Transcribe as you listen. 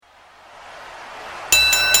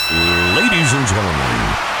Ladies and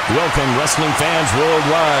gentlemen, welcome wrestling fans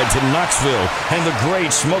worldwide to Knoxville and the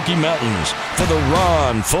Great Smoky Mountains for the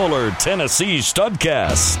Ron Fuller Tennessee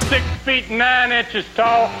Studcast. 6 feet 9 inches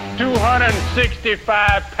tall,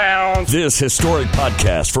 265 pounds. This historic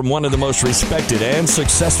podcast from one of the most respected and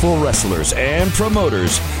successful wrestlers and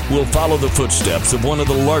promoters will follow the footsteps of one of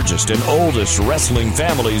the largest and oldest wrestling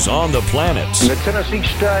families on the planet. The Tennessee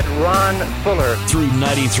Stud, Ron Fuller. Through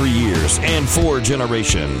 93 years and 4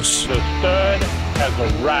 generations. The Stud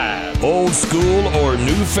has arrived. Old school or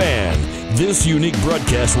new fan, this unique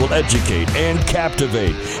broadcast will educate and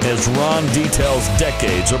captivate as Ron details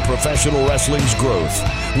decades of professional wrestling's growth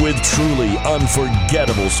with truly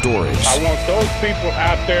unforgettable stories. I want those people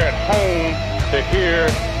out there at home to hear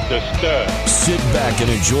the Stud. Sit back and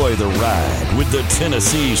enjoy the ride with the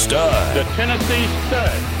Tennessee Stud. The Tennessee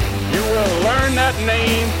Stud. You will learn that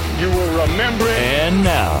name. You will remember it. And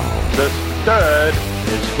now, the Stud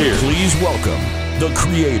is here. Please welcome the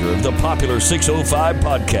creator of the popular 605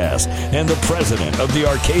 podcast and the president of the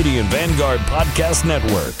Arcadian Vanguard Podcast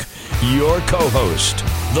Network, your co-host,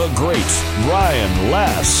 the great Ryan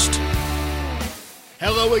Last.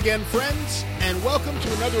 Hello again, friends, and welcome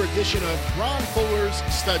to another edition of Ron Fuller's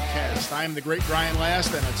Studcast. I am the great Ryan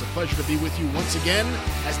Last, and it's a pleasure to be with you once again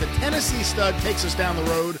as the Tennessee Stud takes us down the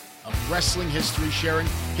road of wrestling history, sharing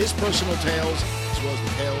his personal tales as well as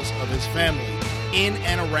the tales of his family in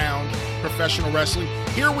and around professional wrestling.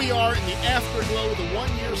 Here we are in the afterglow of the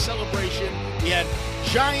one-year celebration. We had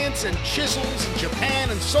giants and chisels in Japan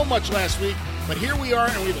and so much last week, but here we are,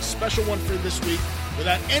 and we have a special one for this week.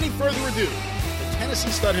 Without any further ado, the Tennessee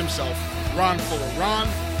Stud himself, Ron Fuller. Ron,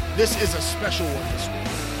 this is a special one this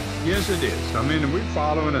week. Yes, it is. I mean, we're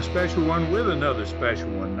following a special one with another special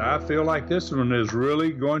one. I feel like this one is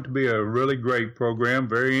really going to be a really great program,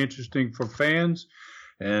 very interesting for fans.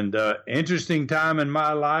 And interesting time in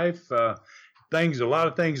my life. A lot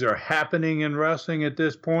of things are happening in wrestling at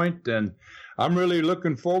this point, and I'm really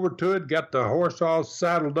looking forward to it. Got the horse all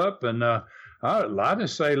saddled up, and I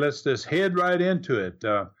just say let's just head right into it.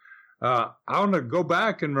 I want to go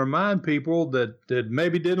back and remind people that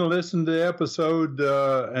maybe didn't listen to the episode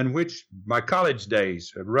in which my college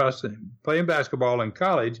days of wrestling, playing basketball in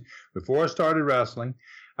college before I started wrestling.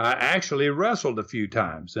 I actually wrestled a few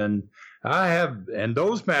times, and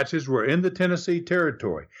those matches were in the Tennessee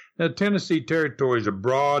Territory. Now, Tennessee Territory is a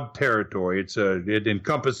broad territory. It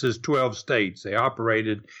encompasses 12 states. They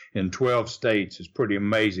operated in 12 states. It's pretty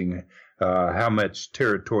amazing how much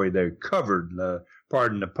territory they covered,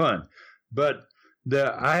 pardon the pun. But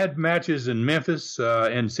I had matches in Memphis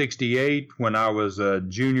in 68 when I was a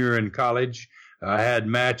junior in college. I had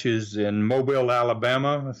matches in Mobile,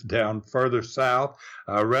 Alabama, down further south.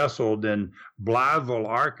 I wrestled in Blytheville,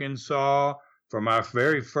 Arkansas for my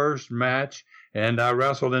very first match, and I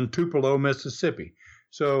wrestled in Tupelo, Mississippi.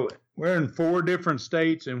 So we're in 4 different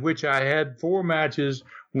states in which I had 4 matches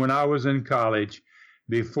when I was in college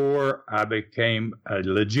before I became a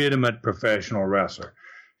legitimate professional wrestler.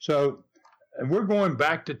 So we're going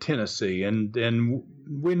back to Tennessee, and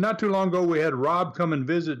we not too long ago we had Rob come and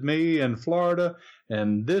visit me in Florida,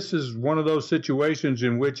 and this is one of those situations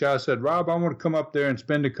in which I said, Rob, I want to come up there and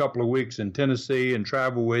spend a couple of weeks in Tennessee and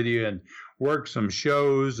travel with you and work some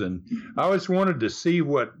shows, and I always wanted to see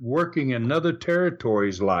what working in other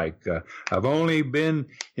territories like. I've only been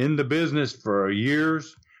in the business for a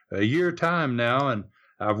year time now, and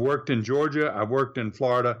I've worked in Georgia, I've worked in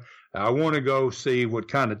Florida. I want to go see what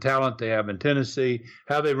kind of talent they have in Tennessee,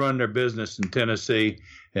 how they run their business in Tennessee,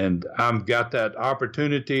 and I've got that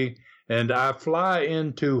opportunity. And I fly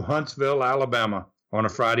into Huntsville, Alabama on a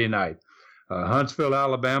Friday night. Huntsville,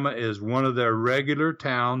 Alabama is one of their regular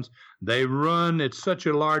towns. It's such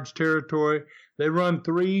a large territory, they run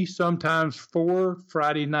 3, sometimes 4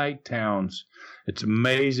 Friday night towns. It's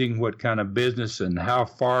amazing what kind of business and how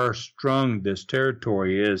far strung this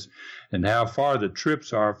territory is and how far the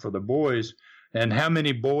trips are for the boys and how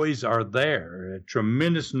many boys are there. A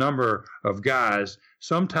tremendous number of guys.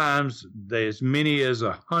 Sometimes as many as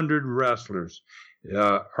 100 wrestlers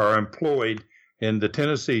are employed in the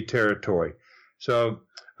Tennessee Territory. So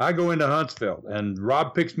I go into Huntsville, and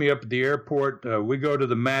Rob picks me up at the airport. We go to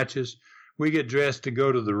the matches. We get dressed to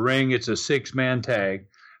go to the ring. It's a 6-man tag.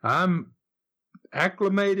 I'm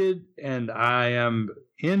acclimated, and I am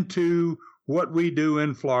into what we do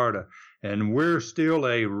in Florida. And we're still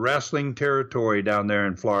a wrestling territory down there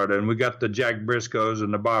in Florida. And we got the Jack Briscoes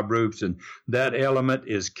and the Bob Roopes, and that element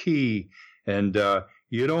is key. And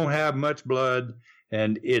you don't have much blood,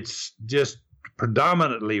 and it's just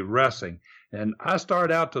predominantly wrestling. And I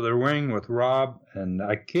started out to the ring with Rob, and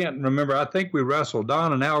I can't remember. I think we wrestled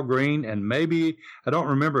Don and Al Green, and maybe I don't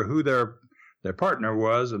remember who their their partner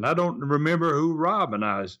was, and I don't remember who Rob and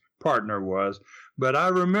I's partner was, but I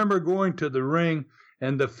remember going to the ring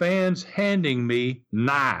and the fans handing me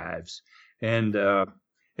knives and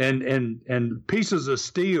pieces of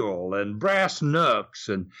steel and brass knucks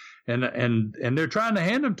and they're trying to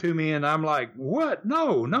hand them to me, and I'm like, what?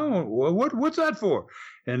 No, what's that for?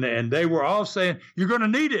 And they were all saying, you're going to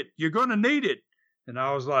need it. You're going to need it. And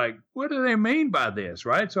I was like, what do they mean by this,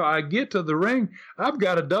 right? So I get to the ring. I've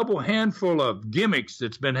got a double handful of gimmicks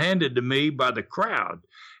that's been handed to me by the crowd.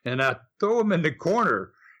 And I throw them in the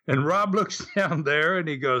corner. And Rob looks down there and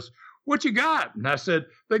he goes, what you got? And I said,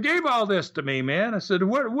 they gave all this to me, man. I said,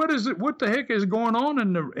 what is it? What the heck is going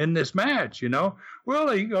on in this match, you know? Well,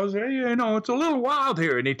 he goes, hey, you know, it's a little wild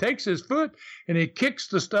here. And he takes his foot and he kicks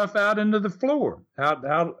the stuff out into the floor, out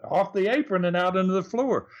off the apron and out into the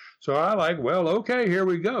floor. So I like, well, okay, here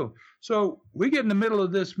we go. So we get in the middle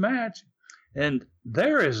of this match, and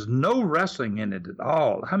there is no wrestling in it at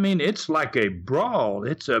all. I mean, it's like a brawl.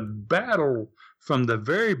 It's a battle from the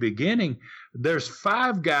very beginning. There's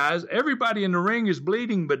 5 guys. Everybody in the ring is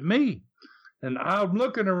bleeding but me. And I'm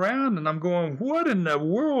looking around, and I'm going, what in the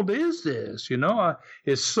world is this? You know,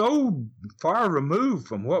 it's so far removed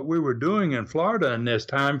from what we were doing in Florida in this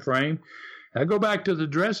time frame. I go back to the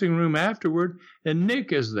dressing room afterward, and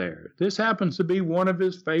Nick is there. This happens to be one of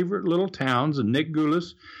his favorite little towns, and Nick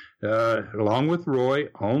Gulas, along with Roy,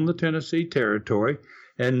 own the Tennessee territory.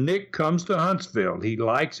 And Nick comes to Huntsville. He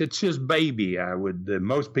likes, it's his baby.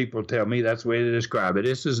 Most people tell me that's the way to describe it.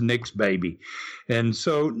 This is Nick's baby. And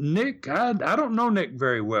so Nick, I don't know Nick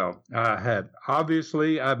very well.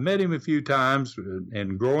 I've met him a few times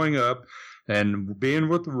and growing up and being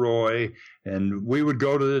with Roy, and we would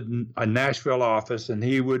go to a Nashville office, and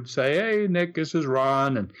he would say, hey, Nick, this is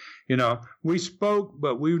Ron. And, you know, we spoke,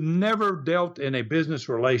 but we never dealt in a business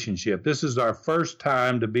relationship. This is our first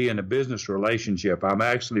time to be in a business relationship. I'm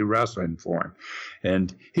actually wrestling for him.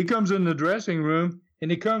 And he comes in the dressing room,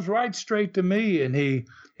 and he comes right straight to me, and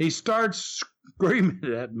he starts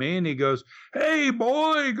screaming at me, and he goes, hey,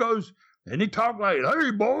 boy, he goes, and he talked like,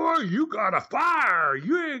 hey, boy, you got a fire.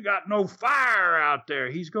 You ain't got no fire out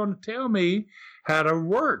there. He's going to tell me how to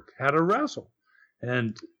work, how to wrestle.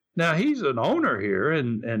 And now he's an owner here.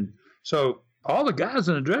 And so all the guys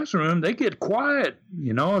in the dressing room, they get quiet.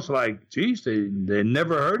 You know, it's like, geez, they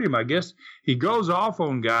never heard him. I guess he goes off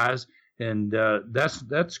on guys. And that's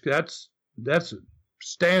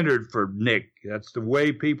standard for Nick. That's the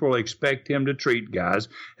way people expect him to treat guys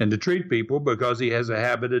and to treat people, because he has a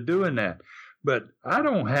habit of doing that. But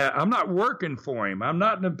I'm not working for him. I'm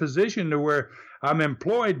not in a position to where I'm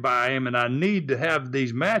employed by him and I need to have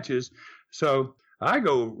these matches. So I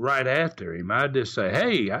go right after him. I just say,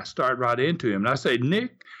 hey, I start right into him. And I say,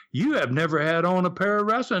 Nick, you have never had on a pair of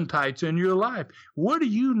wrestling tights in your life. What do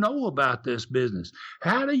you know about this business?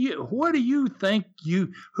 Who do you think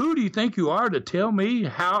you are to tell me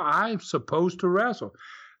how I'm supposed to wrestle?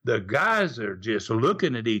 The guys are just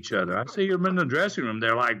looking at each other. I see them in the dressing room.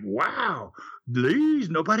 They're like, wow, please,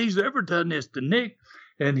 nobody's ever done this to Nick.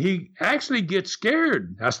 And he actually gets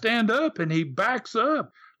scared. I stand up and he backs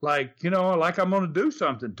up like I'm going to do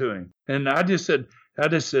something to him. And I just said,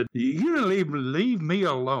 you leave me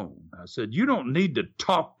alone. I said, you don't need to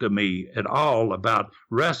talk to me at all about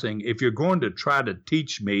wrestling if you're going to try to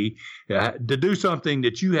teach me to do something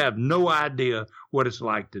that you have no idea what it's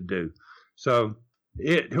like to do. So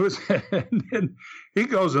it was, and then he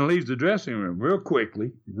goes and leaves the dressing room real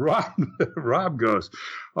quickly. Rob goes,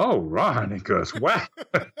 oh, Ron. He goes, wow.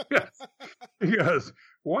 He goes,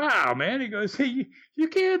 wow, man. He goes, hey, you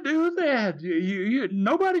can't do that.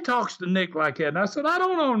 Nobody talks to Nick like that. And I said, I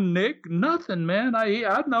don't know Nick, nothing, man.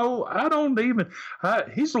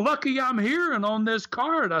 He's lucky I'm here and on this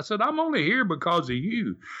card. I said, I'm only here because of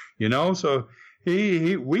you, you know. So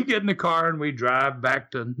we get in the car and we drive back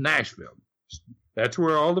to Nashville. That's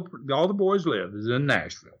where all the boys live, is in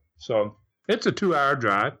Nashville. So it's a 2-hour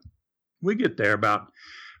drive. We get there about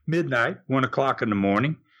midnight, 1 o'clock in the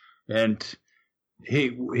morning, and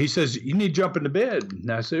he says, you need to jump into bed.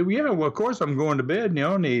 And I said, well, yeah, well, of course I'm going to bed. You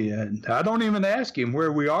know, and I don't even ask him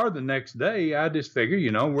where we are the next day. I just figure,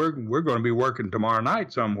 you know, we're going to be working tomorrow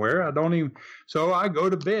night somewhere. So I go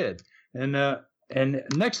to bed. And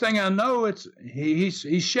next thing I know, he's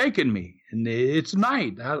shaking me, and it's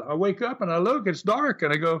night. I wake up and I look, it's dark,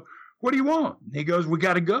 and I go, what do you want? And he goes, we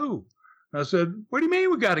got to go. I said, what do you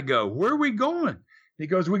mean we got to go? Where are we going? He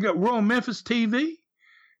goes, we're on Memphis TV.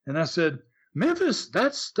 And I said, Memphis,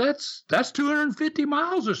 that's 250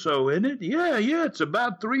 miles or so, isn't it? Yeah, it's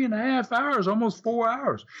about 3.5 hours, almost 4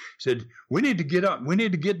 hours. He said, we need to get up. We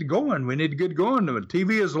need to get going. The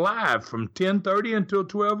TV is live from 10:30 until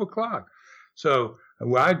 12 o'clock. So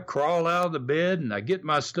I crawl out of the bed and I get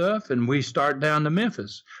my stuff and we start down to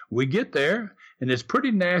Memphis. We get there and it's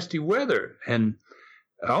pretty nasty weather. And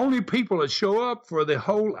the only people that show up for the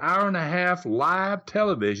whole hour and a half live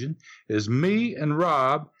television is me and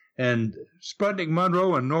Rob and Sputnik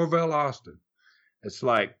Monroe and Norvell Austin. It's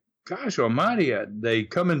like, gosh almighty, they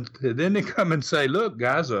come and say, look,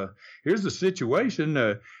 guys, here's the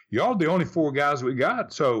situation. Y'all the only 4 guys we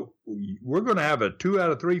got, so we're going to have a 2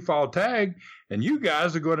 out of 3 fall tag, and you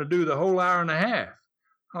guys are going to do the whole hour and a half.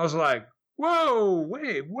 I was like, whoa,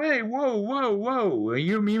 wait, whoa.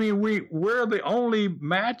 You mean we're the only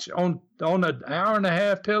match on an hour and a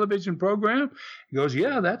half television program? He goes,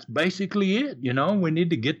 yeah, that's basically it. We need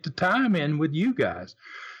to get the time in with you guys.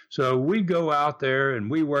 So we go out there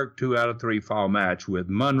and we work 2 out of 3 fall match with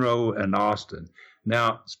Monroe and Austin.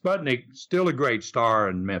 Now, Sputnik, still a great star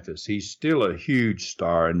in Memphis. He's still a huge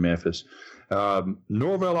star in Memphis.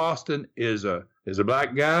 Norvell Austin is a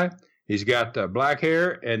black guy. He's got black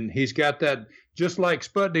hair, and he's got that, just like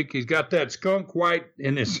Sputnik, he's got that skunk white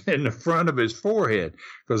in the front of his forehead.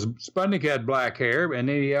 Because Sputnik had black hair, and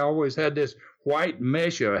he always had this white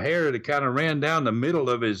mesh of hair that kind of ran down the middle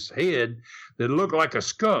of his head that looked like a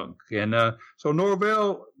skunk. And so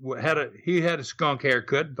Norvell had a skunk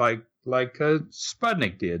haircut like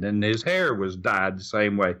Sputnik did, and his hair was dyed the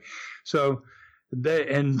same way. So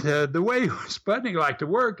the way Sputnik liked to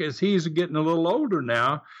work is he's getting a little older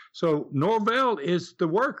now. So Norvell is the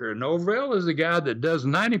worker. Norvell is the guy that does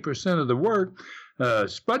 90% of the work.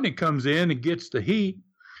 Sputnik comes in and gets the heat.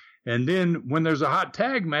 And then when there's a hot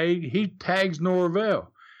tag made, he tags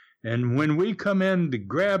Norvell. And when we come in to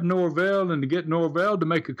grab Norvell and to get Norvell to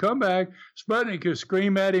make a comeback, Sputnik would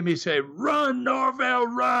scream at him. He'd say, run, Norvell,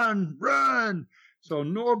 run. So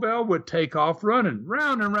Norvell would take off running,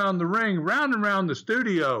 round and round the ring, round and round the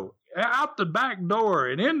studio, out the back door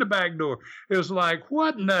and in the back door. It was like,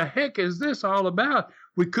 what in the heck is this all about?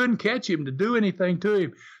 We couldn't catch him to do anything to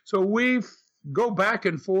him. So we go back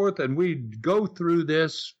and forth, and we go through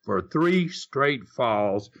this for 3 straight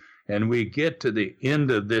falls, and we get to the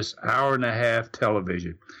end of this hour and a half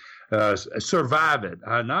television. Survive it.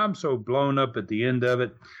 And I'm so blown up at the end of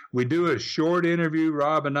it. We do a short interview,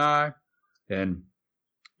 Rob and I, and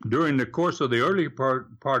during the course of the early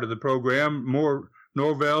part of the program, more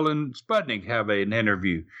Norvell and Sputnik have an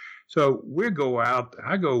interview. So we go out.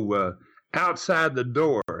 I go outside the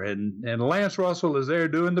door, and Lance Russell is there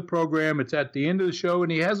doing the program. It's at the end of the show,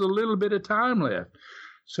 and he has a little bit of time left.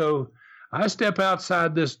 So I step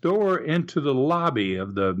outside this door into the lobby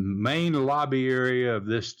of the main lobby area of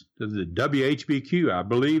the WHBQ. I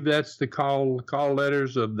believe that's the call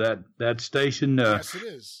letters of that station. Yes, it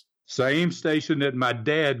is. Same station that my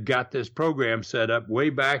dad got this program set up way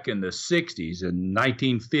back in the 60s in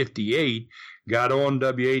 1958, got on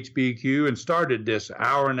WHBQ and started this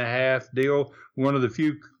hour and a half deal, one of the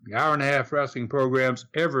few hour and a half wrestling programs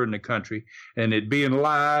ever in the country. And it being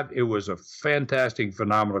live, it was a fantastic,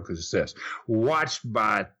 phenomenal success. Watched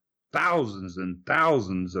by thousands and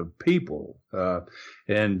thousands of people.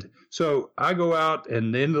 And so I go out,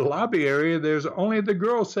 and in the lobby area, there's only the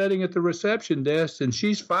girl sitting at the reception desk, and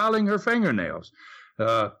she's filing her fingernails.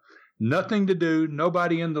 Nothing to do,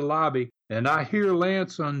 nobody in the lobby. And I hear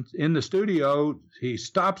Lance in the studio. He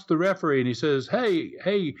stops the referee, and he says,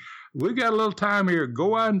 hey, we got a little time here.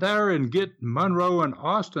 Go out there and get Monroe and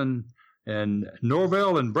Austin and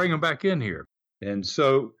Norvell and bring them back in here. And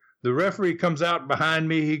so the referee comes out behind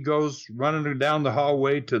me. He goes running down the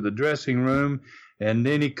hallway to the dressing room, and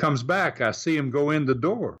then he comes back. I see him go in the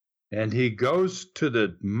door, and he goes to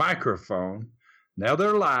the microphone. Now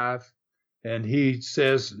they're live, and he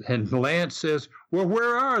says, and Lance says, well,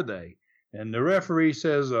 where are they? And the referee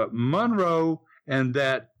says, Monroe and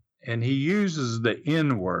that, and he uses the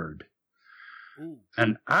N word. Ooh.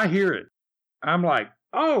 And I hear it. I'm like,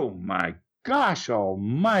 oh my gosh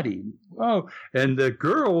almighty. Oh, and the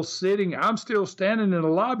girl sitting, I'm still standing in the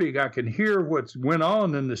lobby. I can hear what's went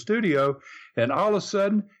on in the studio. And all of a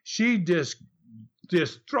sudden, she just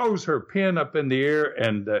throws her pen up in the air,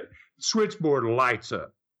 and the switchboard lights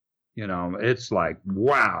up. It's like,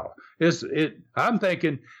 wow. I'm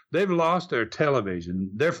thinking they've lost their television.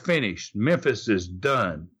 They're finished. Memphis is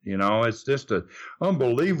done. It's just an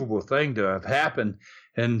unbelievable thing to have happened.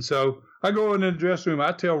 And so I go in the dressing room.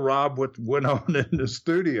 I tell Rob what went on in the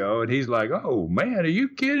studio, and he's like, oh, man, are you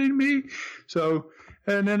kidding me? So,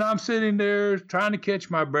 and then I'm sitting there trying to catch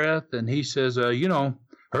my breath, and he says,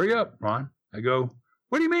 hurry up, Ron. I go,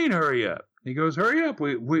 what do you mean hurry up? He goes, hurry up.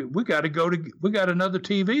 We got to go we got another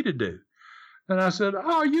TV to do. And I said,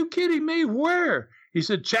 oh, are you kidding me? Where? He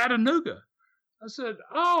said, Chattanooga. I said,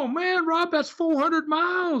 oh, man, Rob, that's 400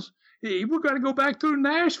 miles. We're going to go back through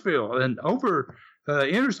Nashville and over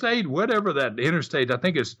interstate, whatever that interstate, I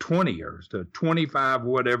think it's 20 or 25,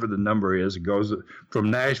 whatever the number is. It goes from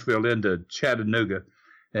Nashville into Chattanooga.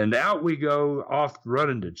 And out we go off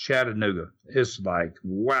running to Chattanooga. It's like,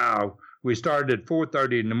 wow. We started at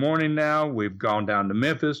 4:30 in the morning now. We've gone down to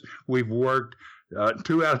Memphis. We've worked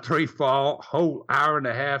 2 out of 3 whole hour and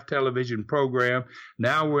a half television program.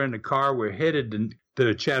 Now we're in the car. We're headed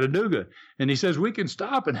to Chattanooga. And he says, we can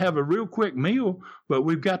stop and have a real quick meal, but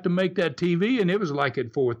we've got to make that TV. And it was like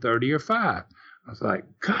at 4:30 or 5. I was like,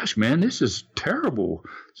 gosh, man, this is terrible.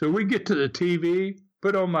 So we get to the TV,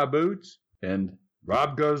 put on my boots, and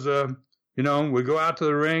Rob goes, we go out to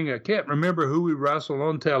the ring. I can't remember who we wrestled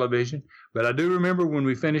on television, but I do remember when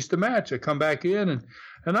we finished the match, I come back in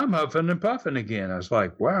and I'm huffing and puffing again. I was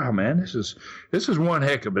like, wow, man, this is one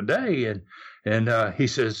heck of a day. And he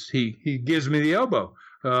says, he gives me the elbow.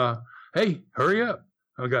 Hey, hurry up.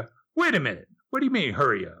 I go, wait a minute. What do you mean,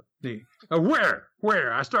 hurry up?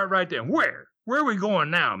 Where? I start right there. Where are we going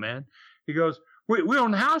now, man? He goes, we're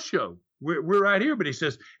on the house show. We're right here, but he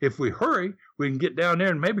says, if we hurry, we can get down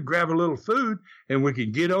there and maybe grab a little food, and we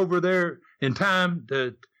can get over there in time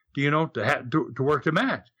to work the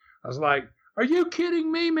match. I was like, are you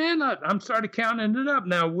kidding me, man? I'm started counting it up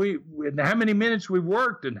now. How many minutes we've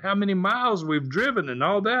worked and how many miles we've driven and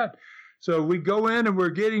all that. So we go in and we're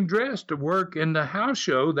getting dressed to work in the house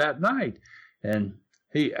show that night, and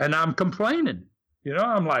I'm complaining.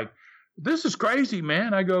 I'm like, this is crazy,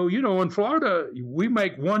 man. I go, in Florida, we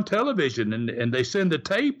make one television and they send the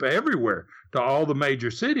tape everywhere to all the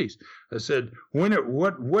major cities. I said,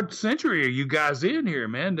 what century are you guys in here,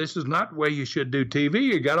 man? This is not the way you should do TV.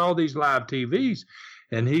 You got all these live TVs.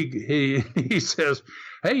 And he says,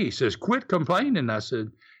 hey, he says, quit complaining.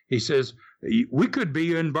 He says, we could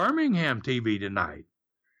be in Birmingham TV tonight.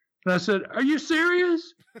 And I said, are you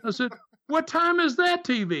serious? I said, what time is that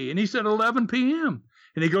TV? And he said, 11 p.m.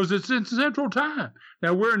 And he goes, it's in Central Time.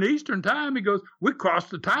 Now, we're in Eastern Time. He goes, we crossed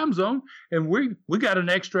the time zone, and we got an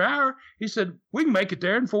extra hour. He said, we can make it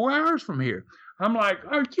there in 4 hours from here. I'm like,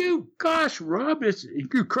 gosh, Rob,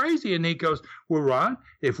 you're crazy. And he goes, well, Ron,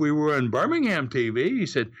 if we were in Birmingham TV, he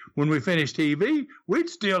said, when we finish TV, we'd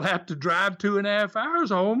still have to drive 2.5 hours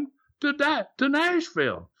home to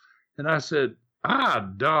Nashville. And I said,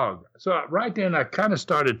 dog. So right then I kind of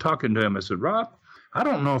started talking to him. I said, Rob, I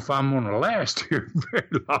don't know if I'm going to last here very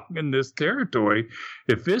long in this territory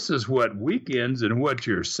if this is what weekends and what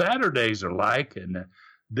your Saturdays are like. And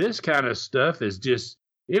this kind of stuff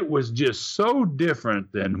it was just so different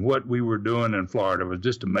than what we were doing in Florida. It was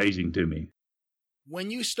just amazing to me. When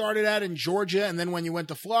you started out in Georgia and then when you went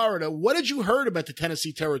to Florida, what did you heard about the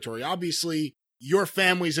Tennessee territory? Obviously, your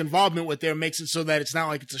family's involvement with there makes it so that it's not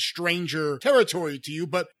like it's a stranger territory to you.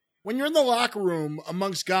 But when you're in the locker room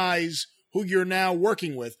amongst guys who you're now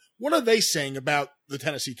working with, what are they saying about the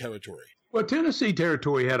Tennessee territory? Well, Tennessee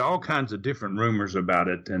territory had all kinds of different rumors about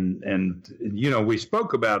it. And we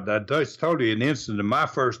spoke about that. I told you an instant of my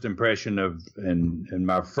first impression of and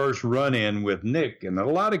my first run-in with Nick. And a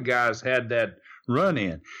lot of guys had that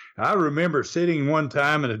run-in. I remember sitting one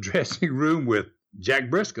time in a dressing room with Jack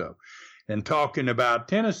Briscoe and talking about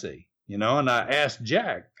Tennessee. And I asked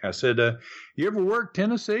Jack, I said, you ever worked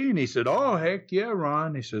Tennessee? And he said, oh, heck yeah,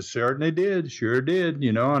 Ron. He says, certainly did, sure did,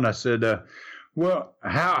 And I said, well,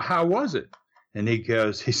 how was it? And he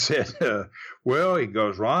said, he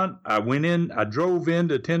goes, Ron, I drove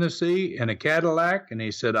into Tennessee in a Cadillac, and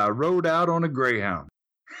he said, I rode out on a Greyhound.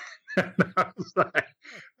 And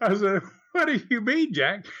I said, what do you mean,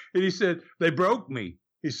 Jack? And he said, they broke me.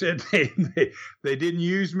 He said they didn't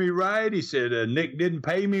use me right. He said Nick didn't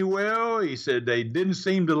pay me well. He said they didn't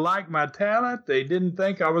seem to like my talent. They didn't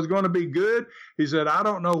think I was going to be good. He said, I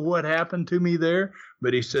don't know what happened to me there,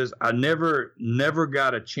 but he says, I never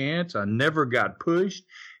got a chance. I never got pushed.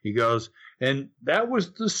 He goes, and that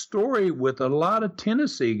was the story with a lot of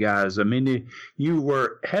Tennessee guys. I mean,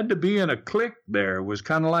 you had to be in a clique there. It was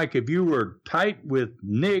kind of like if you were tight with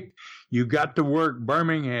Nick, you got to work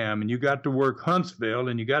Birmingham, and you got to work Huntsville,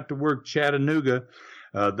 and you got to work Chattanooga.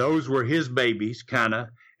 Those were his babies, kind of.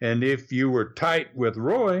 And if you were tight with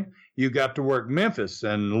Roy, you got to work Memphis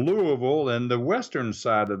and Louisville and the western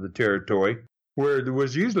side of the territory, where there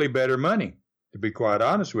was usually better money, to be quite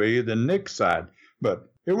honest with you, than Nick's side. But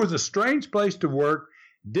it was a strange place to work,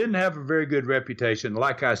 didn't have a very good reputation.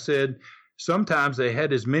 Like I said, sometimes they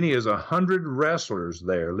had as many as 100 wrestlers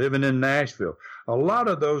there living in Nashville. A lot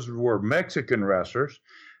of those were Mexican wrestlers,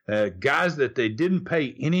 guys that they didn't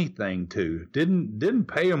pay anything to, didn't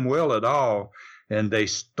pay them well at all. and they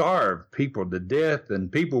starved people to death,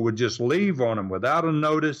 and people would just leave on them without a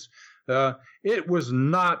notice. It was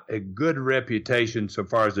not a good reputation so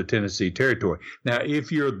far as the Tennessee Territory. Now,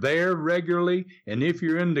 if you're there regularly, and if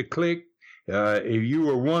you're in the clique, if you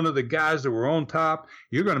were one of the guys that were on top,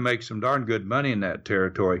 you're going to make some darn good money in that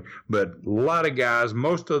territory. But a lot of guys,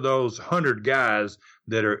 most of those 100 guys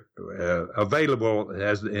that are available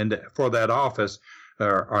for that office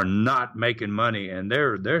are not making money, and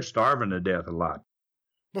they're starving to death a lot.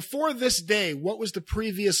 Before this day, what was the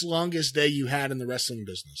previous longest day you had in the wrestling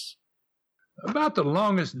business? About the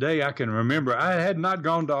longest day I can remember. I had not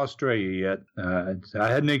gone to Australia yet. I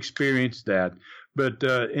hadn't experienced that. But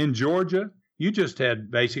in Georgia, you just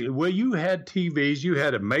had basically, you had TVs. You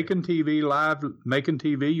had a Macon TV, live Macon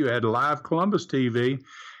TV. You had live Columbus TV,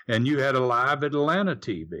 and you had a live Atlanta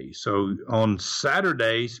TV. So on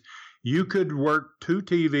Saturdays, you could work 2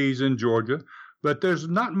 TVs in Georgia. But there's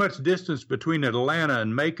not much distance between Atlanta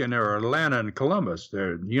and Macon or Atlanta and Columbus.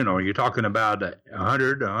 You're talking about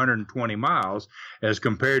 100, 120 miles as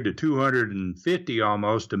compared to 250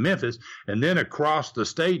 almost to Memphis. And then across the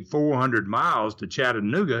state, 400 miles to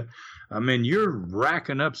Chattanooga. I mean, you're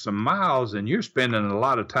racking up some miles and you're spending a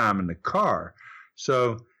lot of time in the car.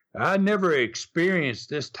 So I never experienced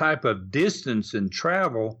this type of distance and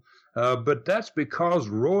travel. But that's because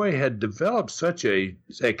Roy had developed such a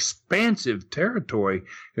expansive territory.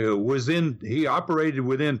 He operated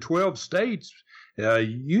within 12 states.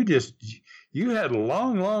 You had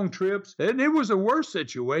long trips, and it was a worse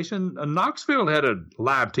situation. Knoxville had a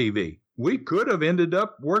live TV. We could have ended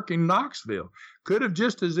up working Knoxville. Could have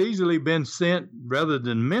just as easily been sent, rather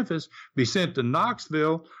than Memphis, be sent to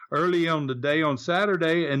Knoxville early on the day on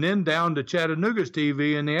Saturday and then down to Chattanooga's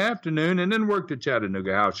TV in the afternoon and then work the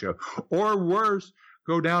Chattanooga house show. Or worse,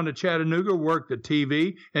 go down to Chattanooga, work the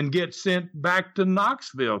TV, and get sent back to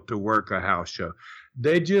Knoxville to work a house show.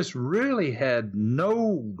 They just really had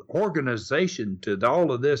no organization to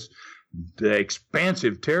all of this, the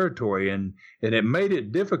expansive territory, and it made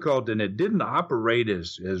it difficult, and it didn't operate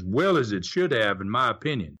as well as it should have, in my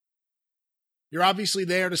opinion. You're obviously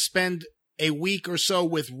there to spend a week or so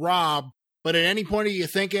with Rob, but at any point are you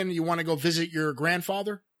thinking you want to go visit your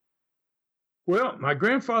grandfather? Well, my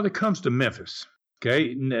grandfather comes to Memphis.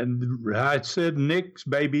 Okay, and I said Nick's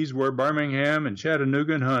babies were Birmingham and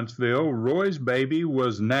Chattanooga and Huntsville. Roy's baby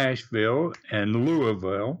was Nashville and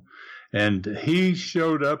Louisville. And he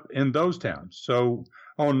showed up in those towns. So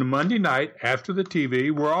on the Monday night after the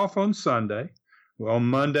TV, we're off on Sunday. Well, on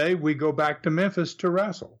Monday, we go back to Memphis to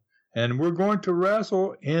wrestle. And we're going to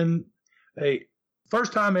wrestle in a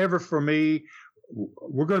first time ever for me.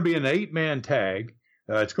 We're going to be an 8-man tag.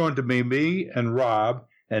 It's going to be me and Rob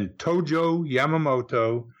and Tojo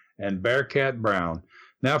Yamamoto and Bearcat Brown.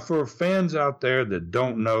 Now, for fans out there that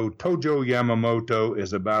don't know, Tojo Yamamoto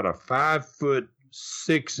is about a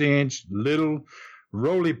 5'6" little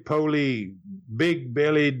roly-poly,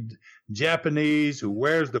 big-bellied Japanese who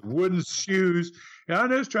wears the wooden shoes. And I'm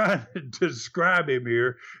just trying to describe him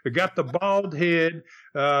here. He got the bald head.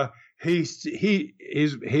 He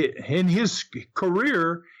in his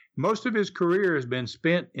career, most of his career has been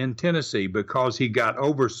spent in Tennessee because he got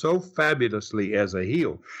over so fabulously as a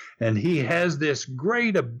heel. And he has this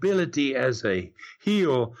great ability as a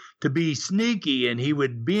heel to be sneaky, and he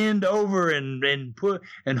would bend over and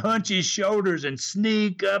hunch his shoulders and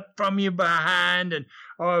sneak up from you behind. And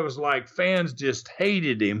it was like fans just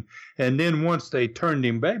hated him. And then once they turned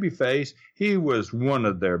him babyface, he was one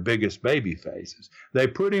of their biggest baby faces. They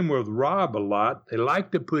put him with Rob a lot. They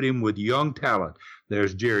like to put him with young talent.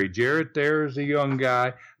 There's Jerry Jarrett there as a young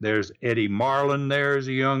guy. There's Eddie Marlin there as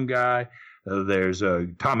a young guy. There's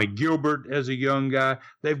Tommy Gilbert as a young guy.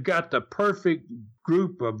 They've got the perfect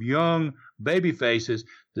group of young baby faces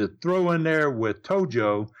to throw in there with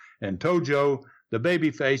Tojo. And Tojo, the baby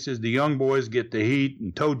faces, the young boys get the heat,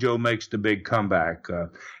 and Tojo makes the big comeback.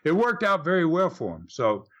 It worked out very well for him.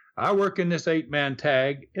 So I work in this 8-man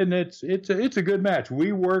tag, and it's a good match.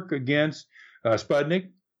 We work against Sputnik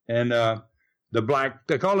and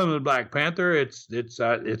they call him the Black Panther.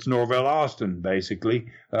 It's Norvell Austin, basically,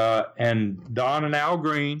 and Don and Al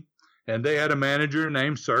Green, and they had a manager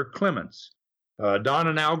named Sir Clements. Don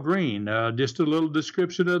and Al Green, just a little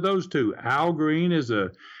description of those two. Al Green is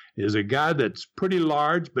a guy that's pretty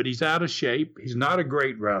large, but he's out of shape. He's not a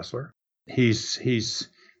great wrestler. He's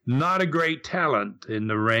not a great talent in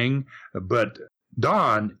the ring, but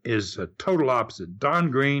Don is a total opposite.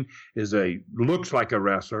 Don Green looks like a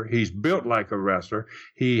wrestler. He's built like a wrestler.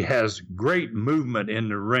 He has great movement in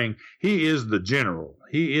the ring. He is the general.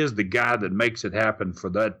 He is the guy that makes it happen for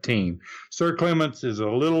that team. Sir Clements is a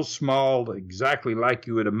little small, exactly like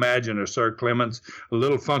you would imagine a Sir Clements, a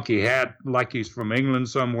little funky hat like he's from England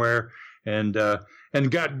somewhere, and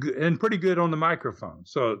pretty good on the microphone.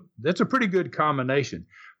 So that's a pretty good combination.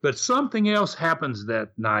 But something else happens that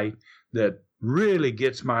night that really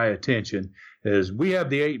gets my attention is we have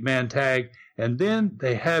the 8-man tag, and then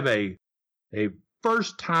they have a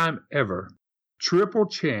first time ever triple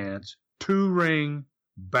chance 2-ring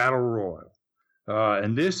battle royal.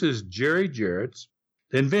 And this is Jerry Jarrett's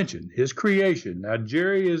invention, his creation. Now,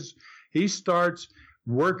 he starts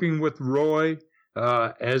working with Roy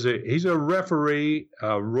he's a referee.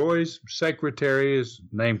 Roy's secretary is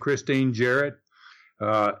named Christine Jarrett,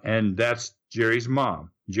 and that's Jerry's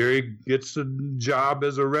mom. Jerry gets a job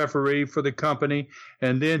as a referee for the company,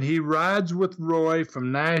 and then he rides with Roy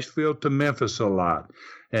from Nashville to Memphis a lot.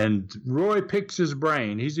 And Roy picks his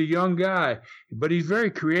brain. He's a young guy, but he's very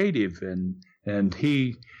creative, and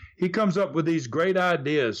he comes up with these great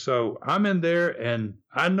ideas. So I'm in there, and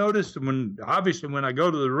I noticed when I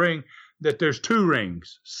go to the ring that there's 2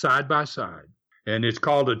 rings side by side, and it's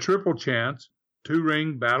called a triple chance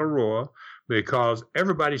 2-ring battle royal because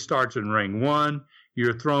everybody starts in ring 1.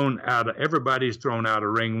 Everybody's thrown out of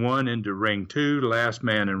ring 1 into ring 2. The last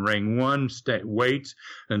man in ring 1 waits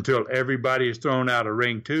until everybody is thrown out of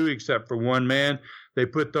ring 2 except for one man. They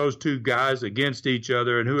put those 2 guys against each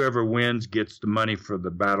other, and whoever wins gets the money for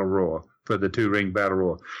the battle royal, for the 2-ring battle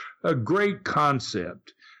royal. A great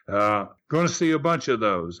concept. Going to see a bunch of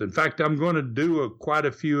those. In fact, I'm going to do quite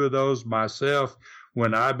a few of those myself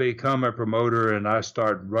when I become a promoter and I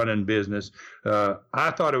start running business.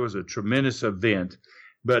 I thought it was a tremendous event.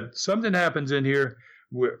 But something happens in here.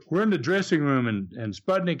 We're in the dressing room, and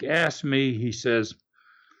Sputnik asked me, he says,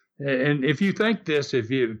 and if you think this,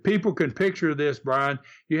 people can picture this, Brian,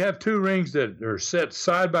 you have 2 rings that are set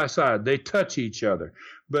side by side. They touch each other.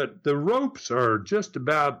 But the ropes are just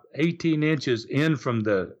about 18 inches in from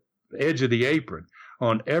the edge of the apron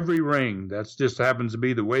on every ring. That's just happens to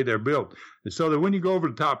be the way they're built. So that when you go over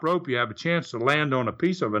the top rope, you have a chance to land on a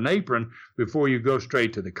piece of an apron before you go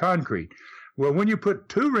straight to the concrete. Well, when you put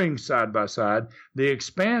 2 rings side by side, the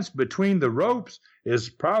expanse between the ropes is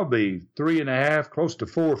probably 3.5, close to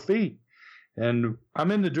 4 feet. And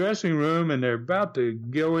I'm in the dressing room, and they're about to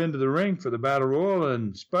go into the ring for the battle royal,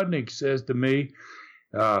 and Sputnik says to me,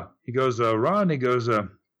 he goes, Ron,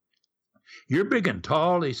 you're big and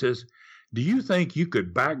tall. He says, do you think you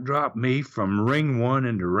could backdrop me from ring 1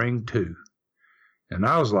 into ring 2? And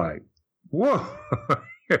I was like, whoa,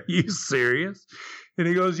 are you serious? And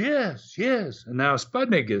he goes, yes. And now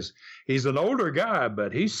Sputnik he's an older guy,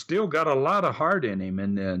 but he's still got a lot of heart in him.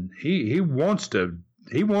 And he wants to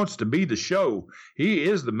be the show. He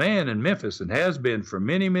is the man in Memphis and has been for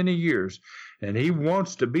many, many years. And he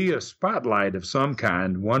wants to be a spotlight of some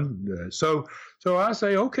kind. So I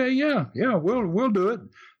say, okay, yeah, we'll do it.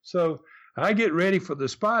 So I get ready for the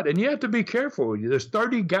spot, and you have to be careful. There's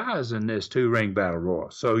 30 guys in this 2-ring battle royal.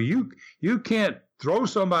 So you can't throw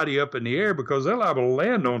somebody up in the air because they're liable to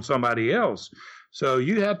land on somebody else. So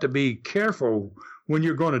you have to be careful when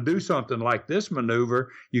you're going to do something like this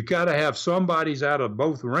maneuver. You got to have somebody's out of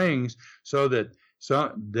both rings so that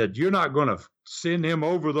you're not going to send him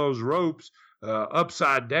over those ropes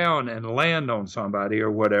upside down and land on somebody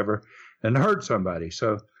or whatever and hurt somebody.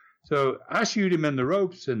 So I shoot him in the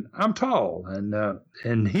ropes, and I'm tall,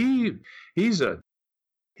 and he's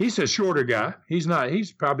a shorter guy.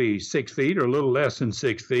 He's probably 6 feet or a little less than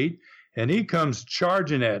 6 feet, and he comes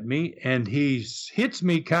charging at me, and he hits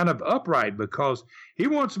me kind of upright because he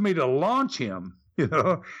wants me to launch him,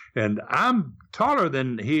 and I'm taller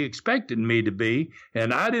than he expected me to be,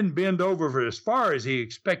 and I didn't bend over for as far as he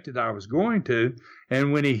expected I was going to,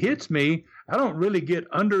 and when he hits me, I don't really get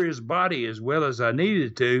under his body as well as I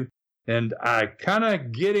needed to, and I kind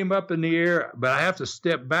of get him up in the air, but I have to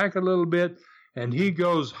step back a little bit, and he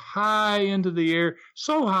goes high into the air,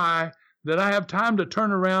 so high that I have time to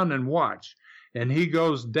turn around and watch. And he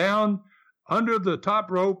goes down under the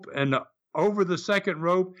top rope and over the second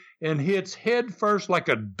rope and hits head first like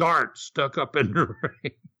a dart stuck up in the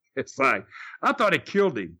ring. It's like, I thought it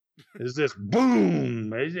killed him. It's this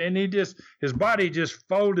boom, and his body just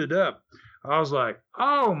folded up. I was like,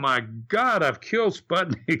 oh my God, I've killed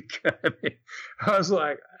Sputnik. I was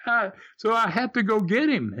like, so I had to go get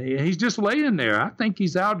him. He's just laying there. I think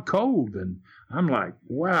he's out cold. And I'm like,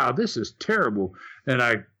 wow, this is terrible. And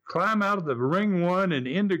I climb out of the ring 1 and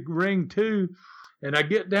into ring 2. And I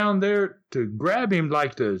get down there to grab him,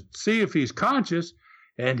 like to see if he's conscious.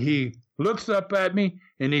 And he looks up at me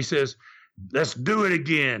and he says, "Let's do it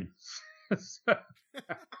again."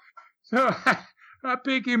 So I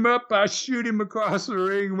pick him up, I shoot him across the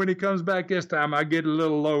ring. When he comes back this time, I get a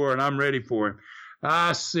little lower and I'm ready for him.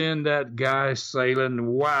 I send that guy sailing.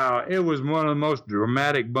 Wow, it was one of the most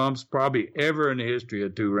dramatic bumps probably ever in the history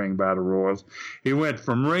of 2-ring battle royals. He went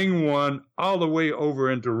from ring 1 all the way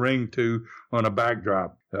over into ring 2 on a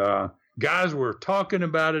backdrop. Guys were talking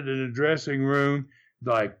about it in the dressing room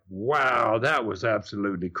like, wow, that was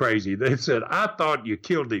absolutely crazy. They said, "I thought you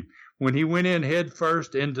killed him." When he went in head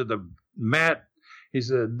first into the mat, he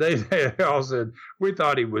said, they all said, "We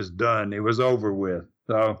thought he was done. It was over with."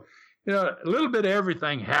 So, a little bit of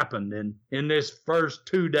everything happened in this first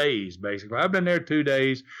 2 days, basically. I've been there 2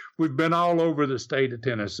 days. We've been all over the state of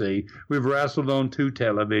Tennessee. We've wrestled on 2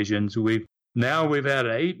 televisions. We've had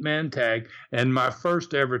an 8-man tag, and my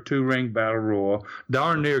first ever 2-ring battle royal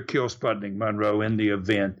darn near killed Sputnik Monroe in the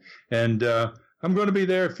event. And I'm going to be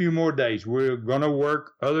there a few more days. We're going to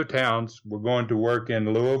work other towns. We're going to work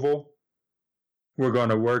in Louisville. We're going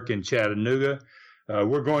to work in Chattanooga.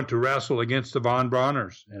 We're going to wrestle against the Von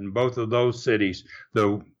Brauners in both of those cities.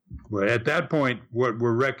 Though at that point, what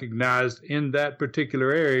were recognized in that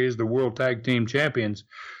particular area is the World Tag Team Champions.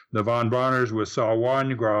 The Von Brauners with Saul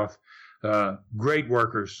Weingroff, great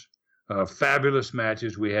workers, fabulous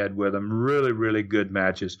matches we had with them, really, really good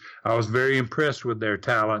matches. I was very impressed with their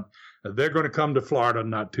talent. They're going to come to Florida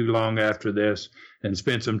not too long after this and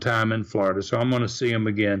spend some time in Florida, so I'm going to see them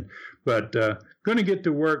again. But going to get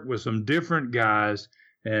to work with some different guys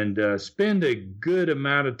and spend a good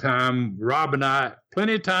amount of time. Rob and I,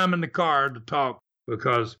 plenty of time in the car to talk,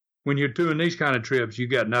 because when you're doing these kind of trips, you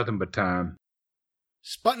got nothing but time.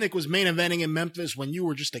 Sputnik was main eventing in Memphis when you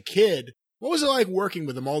were just a kid. What was it like working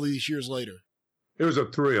with him all these years later? It was a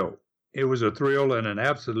thrill. It was a thrill and an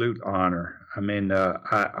absolute honor. I mean,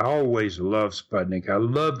 I always loved Sputnik. I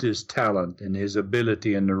loved his talent and his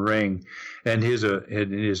ability in the ring, and his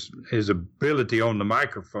ability on the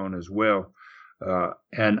microphone as well.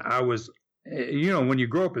 And I was, when you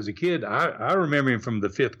grow up as a kid, I remember him from the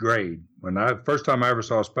 5th grade. First time I ever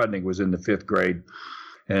saw Sputnik was in the 5th grade,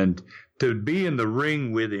 and to be in the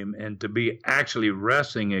ring with him and to be actually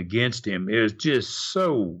wrestling against him is just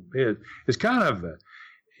so. It's kind of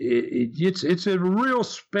it's a real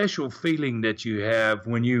special feeling that you have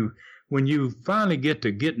when you finally get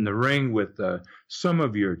in the ring with some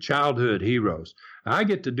of your childhood heroes. I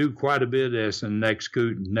get to do quite a bit of this in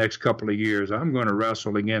the next couple of years. I'm going to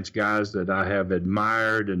wrestle against guys that I have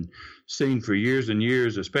admired and seen for years and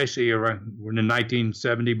years, especially around in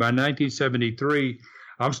 1970. By 1973,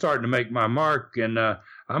 I'm starting to make my mark, and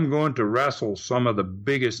I'm going to wrestle some of the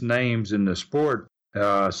biggest names in the sport.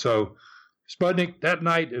 So Sputnik, that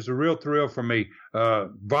night is a real thrill for me.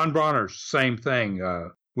 Von Brauners, same thing.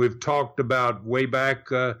 We've talked about way back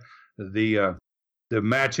the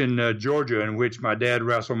match in Georgia in which my dad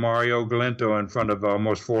wrestled Mario Galento in front of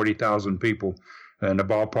almost 40,000 people in the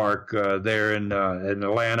ballpark there in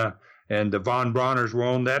Atlanta. And the Von Brauners were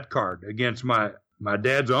on that card against my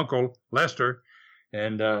dad's uncle, Lester,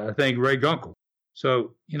 and I think Ray Gunkel.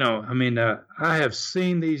 So, I have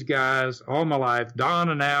seen these guys all my life. Don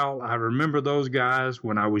and Al, I remember those guys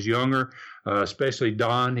when I was younger, especially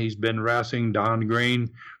Don. He's been wrestling, Don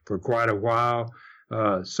Green, for quite a while.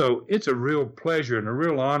 So it's a real pleasure and a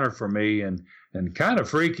real honor for me, and kind of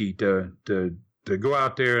freaky to go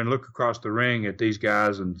out there and look across the ring at these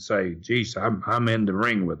guys and say, geez, I'm in the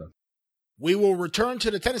ring with them. We will return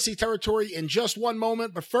to the Tennessee territory in just one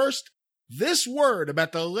moment, but first, this word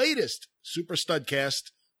about the latest Super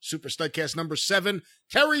Studcast number 7,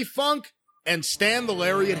 Terry Funk and Stan the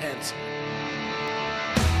Lariat Henson.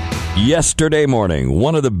 Yesterday morning,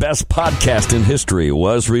 one of the best podcasts in history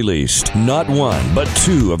was released. Not one, but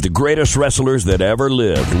 2 of the greatest wrestlers that ever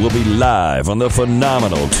lived will be live on the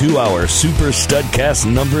phenomenal 2-hour Super Studcast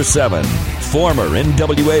number 7. Former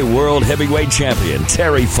NWA World Heavyweight Champion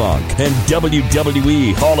Terry Funk and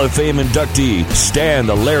WWE Hall of Fame inductee Stan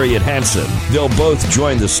the Lariat Henson. They'll both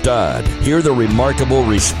join the stud. Hear the remarkable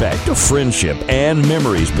respect, friendship, and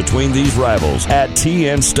memories between these rivals at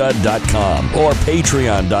tnstud.com or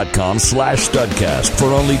patreon.com/studcast for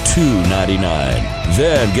only $2.99.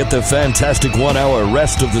 Then get the fantastic 1-hour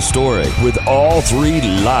rest of the story with all 3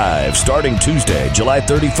 live starting Tuesday, July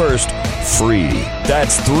 31st, free.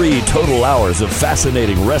 That's 3 total hours of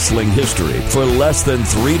fascinating wrestling history for less than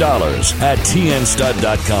 $3 at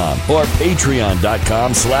tnstud.com or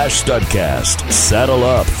patreon.com/studcast. Saddle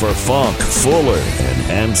up for Funk, Fuller, and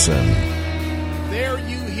Henson. There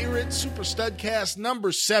you hear it, Super Studcast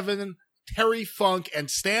number 7, Terry Funk and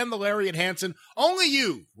Stan the Lariat Hansen. Only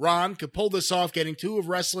you, Ron, could pull this off, getting two of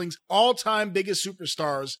wrestling's all-time biggest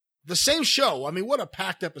superstars. The same show. I mean, what a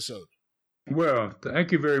packed episode. Well,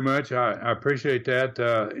 thank you very much. I appreciate that.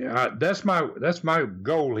 That's my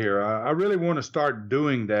goal here. I really want to start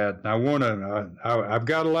doing that. I've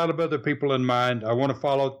got a lot of other people in mind. I want to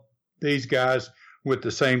follow these guys with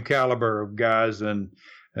the same caliber of guys, and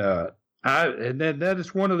that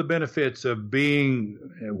is one of the benefits of being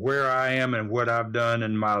where I am and what I've done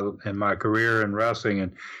in my career in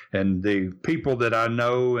wrestling, and the people that I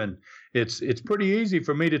know. And it's pretty easy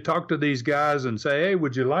for me to talk to these guys and say, hey,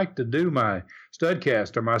 would you like to do my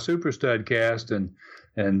Studcast or my Super Studcast?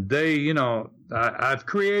 And they, I've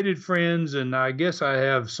created friends, and I guess I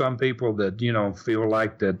have some people that, feel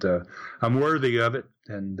like that I'm worthy of it.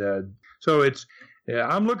 And so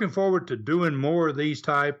I'm looking forward to doing more of these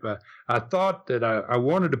type. I thought that I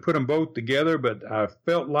wanted to put them both together, but I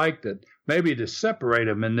felt like that maybe to separate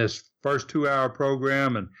them in this first 2-hour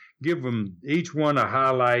program and give them each one a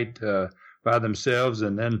highlight by themselves,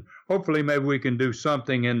 and then hopefully maybe we can do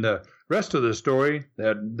something in the rest of the story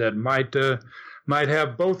that might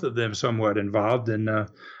have both of them somewhat involved. And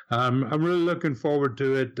I'm really looking forward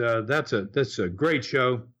to it. That's a great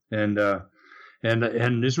show, and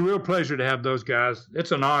it's a real pleasure to have those guys.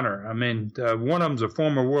 It's an honor. I mean, one of them's a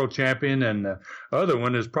former world champion, and the other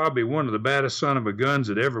one is probably one of the baddest son of a guns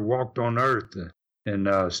that ever walked on earth,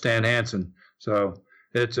 and Stan Hansen. So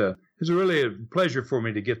it's really a pleasure for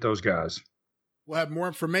me to get those guys. We'll have more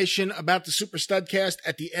information about the Super Studcast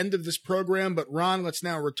at the end of this program, but Ron, let's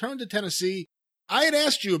now return to Tennessee. I had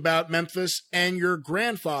asked you about Memphis and your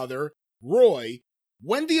grandfather, Roy.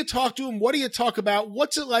 When do you talk to him? What do you talk about?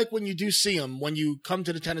 What's it like when you do see him, when you come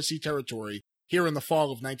to the Tennessee territory here in the fall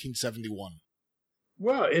of 1971?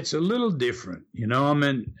 Well, it's a little different.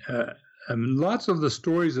 Lots of the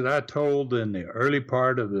stories that I told in the early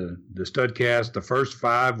part of the Studcast, the first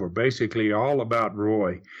 5 were basically all about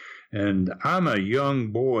Roy. And I'm a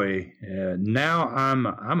young boy. Now I'm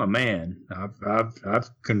a man. I've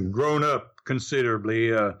grown up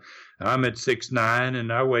considerably. I'm at 6'9",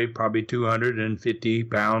 and I weigh probably 250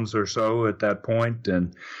 pounds or so at that point.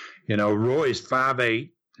 And, Roy's 5'8"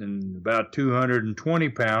 and about 220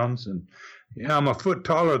 pounds. And I'm a foot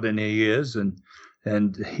taller than he is.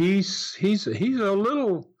 And he's a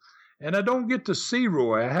little, and I don't get to see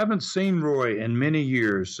Roy. I haven't seen Roy in many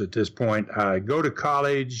years at this point. I go to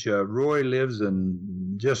college. Roy lives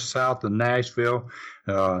in just south of Nashville,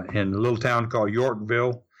 in a little town called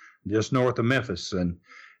Yorkville, just north of Memphis.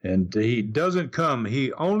 And he doesn't come.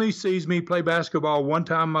 He only sees me play basketball one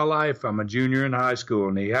time in my life. I'm a junior in high school,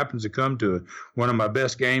 and he happens to come to one of my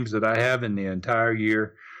best games that I have in the entire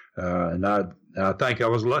year. And I think I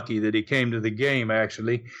was lucky that he came to the game,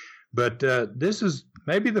 actually. But this is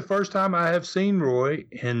maybe the first time I have seen Roy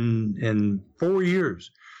in 4 years.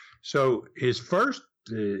 So his first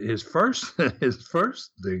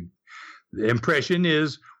the impression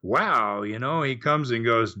is, wow, he comes and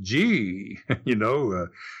goes, gee, you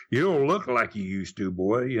don't look like you used to,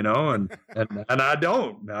 boy, and I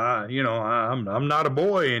don't, I'm not a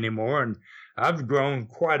boy anymore, and I've grown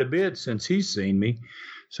quite a bit since he's seen me.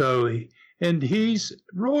 So,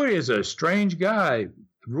 Roy is a strange guy.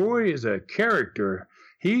 Roy is a character.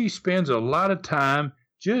 He spends a lot of time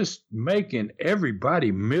just making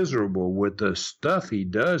everybody miserable with the stuff he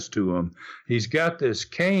does to them. He's got this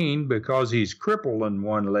cane because he's crippled in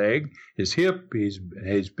one leg. His hip, he's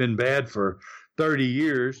been bad for 30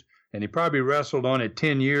 years, and he probably wrestled on it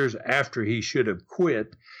 10 years after he should have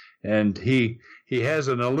quit. And he has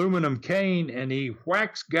an aluminum cane, and he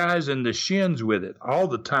whacks guys in the shins with it all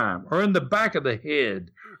the time, or in the back of the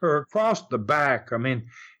head, or across the back. I mean,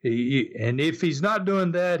 and if he's not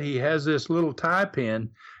doing that, he has this little tie pin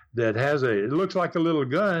that it looks like a little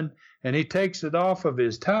gun, and he takes it off of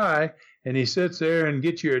his tie, and he sits there and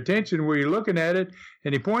gets your attention where you're looking at it,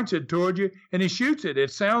 and he points it toward you, and he shoots it.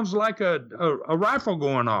 It sounds like a rifle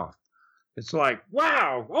going off. It's like,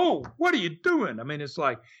 wow, oh, what are you doing? I mean, it's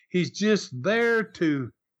like he's just there to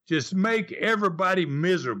just make everybody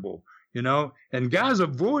miserable, and guys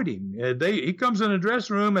avoid him. He comes in the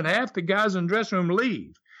dressing room, and half the guys in the dressing room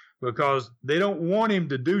leave because they don't want him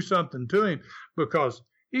to do something to him, because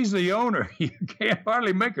he's the owner. You can't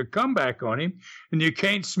hardly make a comeback on him, and you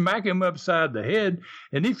can't smack him upside the head.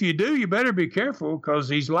 And if you do, you better be careful, because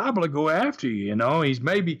he's liable to go after you.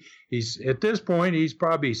 He's at this point, he's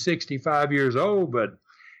probably 65 years old, but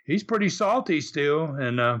he's pretty salty still,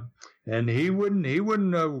 and he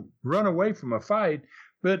wouldn't run away from a fight.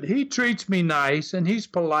 But he treats me nice, and he's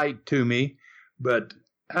polite to me. But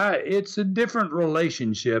it's a different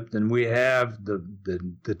relationship than we have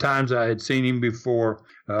the times I had seen him before.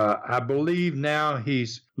 I believe now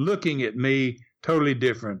he's looking at me totally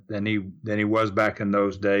different than he was back in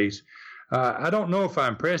those days. I don't know if I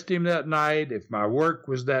impressed him that night, if my work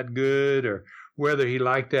was that good, or whether he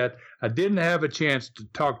liked that. I didn't have a chance to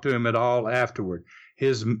talk to him at all afterward.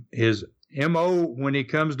 His MO when he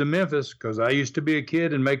comes to Memphis, because I used to be a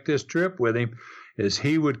kid and make this trip with him, is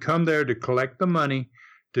he would come there to collect the money,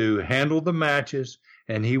 to handle the matches,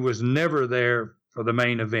 and he was never there for the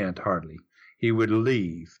main event, hardly. He would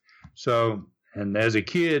leave. So, and as a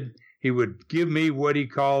kid, he would give me what he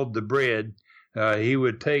called the bread. He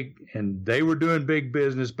would take, and they were doing big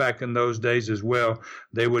business back in those days as well.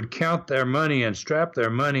 They would count their money and strap their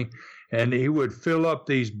money, and he would fill up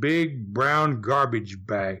these big brown garbage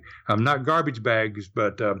bags. Not garbage bags,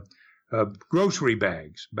 but grocery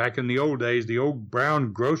bags. Back in the old days, the old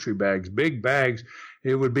brown grocery bags, big bags.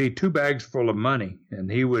 It would be 2 bags full of money, and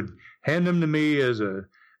he would hand them to me as a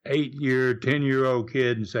 10-year-old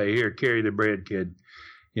kid and say, "Here, carry the bread, kid."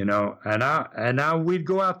 You know, and we'd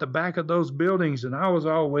go out the back of those buildings, and I was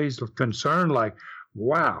always concerned, like,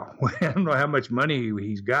 wow, I don't know how much money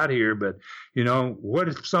he's got here, but, you know, what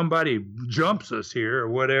if somebody jumps us here or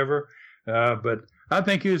whatever? But I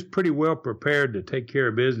think he was pretty well prepared to take care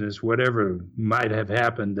of business, whatever might have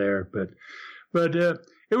happened there. But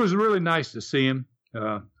it was really nice to see him.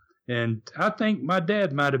 And I think my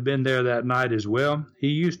dad might have been there that night as well. He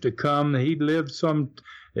used to come. He lived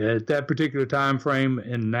at that particular time frame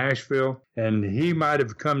in Nashville, and he might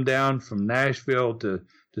have come down from Nashville to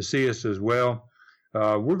see us as well.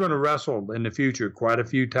 We're going to wrestle in the future quite a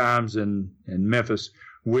few times in Memphis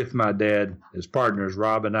with my dad as partners,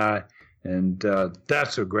 Rob and I, and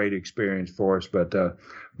that's a great experience for us.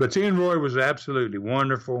 But seeing Roy was absolutely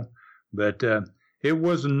wonderful, but it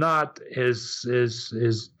was not as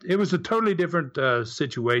it was a totally different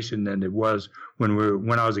situation than it was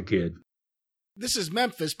when I was a kid. This is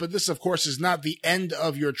Memphis, but this, of course, is not the end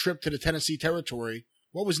of your trip to the Tennessee Territory.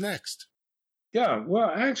 What was next? Yeah, well,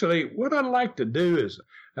 actually, what I'd like to do is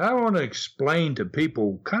I want to explain to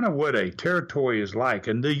people kind of what a territory is like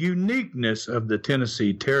and the uniqueness of the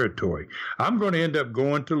Tennessee Territory. I'm going to end up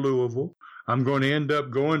going to Louisville. I'm going to end up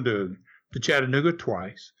going to Chattanooga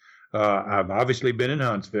twice. I've obviously been in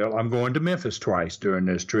Huntsville. I'm going to Memphis twice during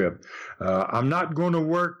this trip. I'm not going to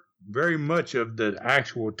work very much of the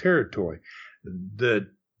actual territory. The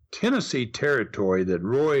Tennessee Territory that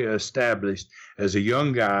Roy established as a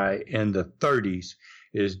young guy in the 30s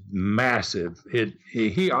is massive.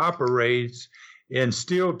 He operates, and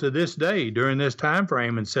still to this day, during this time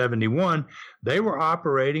frame in 71, they were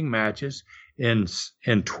operating matches in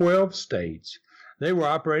 12 states. They were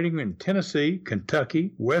operating in Tennessee,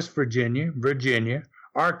 Kentucky, West Virginia,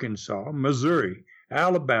 Arkansas, Missouri,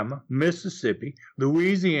 Alabama, Mississippi,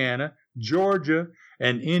 Louisiana, Georgia,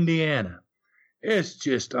 and Indiana. It's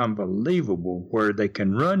just unbelievable where they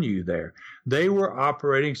can run you there. They were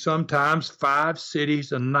operating sometimes 5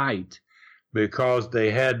 cities a night because they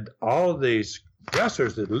had all these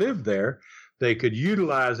wrestlers that lived there. They could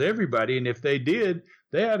utilize everybody, and if they did,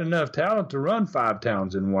 they had enough talent to run 5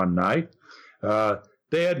 towns in one night.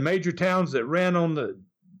 They had major towns that ran on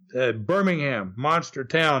the Birmingham, Monster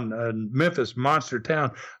Town, Memphis, Monster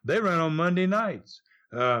Town. They ran on Monday nights.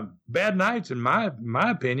 Bad nights, in my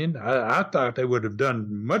opinion. I thought they would have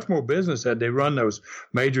done much more business had they run those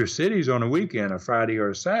major cities on a weekend, a Friday or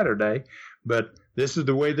a Saturday. But this is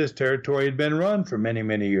the way this territory had been run for many,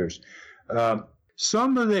 many years.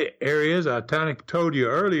 Some of the areas I kind of told you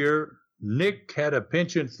earlier, Nick had a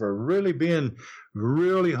penchant for really being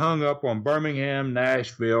really hung up on Birmingham,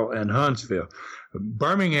 Nashville, and Huntsville.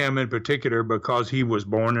 Birmingham in particular because he was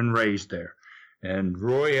born and raised there. And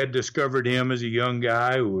Roy had discovered him as a young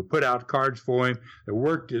guy who would put out cards for him that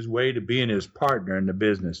worked his way to being his partner in the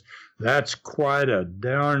business. That's quite a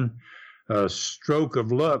darn stroke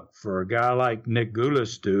of luck for a guy like Nick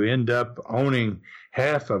Gulas to end up owning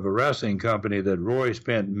half of a wrestling company that Roy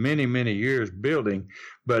spent many, many years building.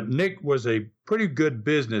 But Nick was a pretty good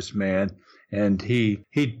businessman, and he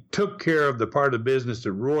took care of the part of the business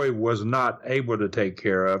that Roy was not able to take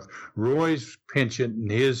care of. Roy's penchant and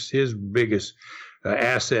his biggest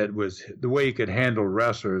asset was the way he could handle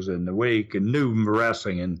wrestlers and the way he knew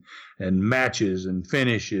wrestling and matches and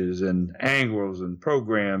finishes and angles and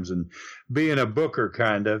programs and being a booker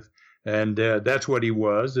kind of. And that's what he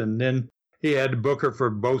was. And then he had a booker for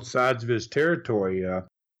both sides of his territory.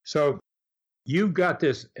 So you've got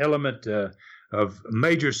this element of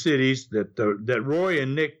major cities that Roy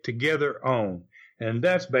and Nick together own. And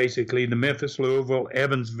that's basically the Memphis, Louisville,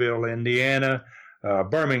 Evansville, Indiana,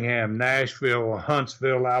 Birmingham, Nashville,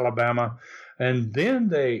 Huntsville, Alabama. And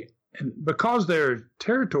then because their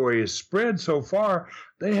territory is spread so far,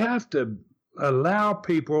 they have to allow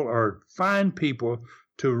people or find people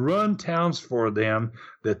to run towns for them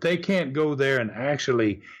that they can't go there and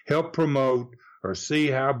actually help promote or see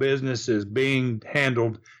how business is being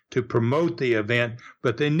handled to promote the event,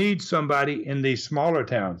 but they need somebody in these smaller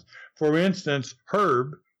towns. For instance,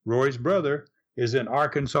 Herb, Roy's brother, is in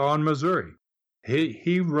Arkansas and Missouri.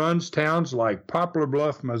 He runs towns like Poplar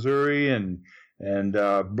Bluff, Missouri, and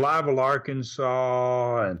Blytheville,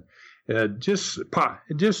 Arkansas, and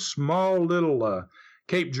just small little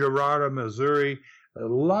Cape Girardeau, Missouri,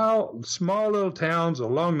 small little towns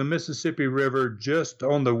along the Mississippi River, just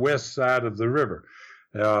on the west side of the river.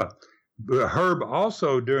 Herb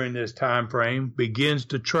also, during this time frame, begins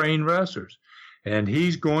to train wrestlers, and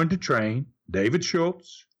he's going to train David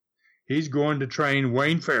Schultz. He's going to train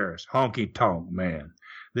Wayne Ferris, Honky Tonk Man.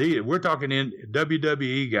 We're talking in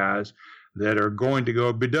WWE guys that are going to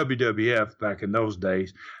go, WWF back in those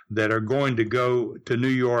days, that are going to go to New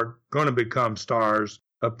York, going to become stars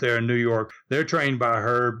up there in New York. They're trained by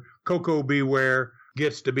Herb. Coco Beware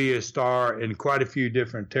gets to be a star in quite a few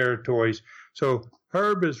different territories. So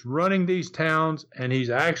Herb is running these towns, and he's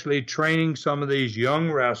actually training some of these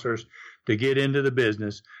young wrestlers to get into the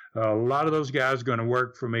business. A lot of those guys are going to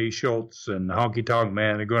work for me. Schultz and Honky Tonk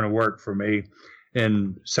Man are going to work for me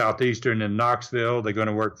in Southeastern and Knoxville. They're going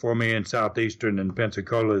to work for me in Southeastern and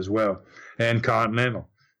Pensacola as well, and Continental.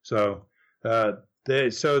 So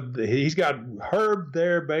he's got Herb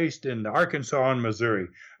there based in Arkansas and Missouri.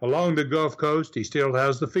 Along the Gulf Coast, he still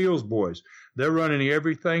has the Fields boys. They're running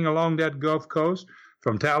everything along that Gulf Coast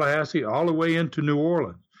from Tallahassee all the way into New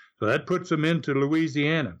Orleans. So that puts them into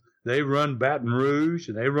Louisiana. They run Baton Rouge,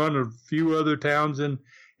 and they run a few other towns in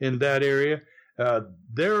that area.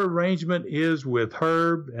 Their arrangement is with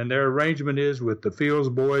Herb, and their arrangement is with the Fields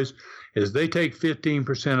boys, is they take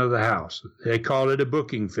 15% of the house. They call it a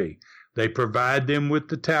booking fee. They provide them with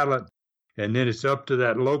the talent, and then it's up to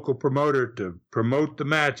that local promoter to promote the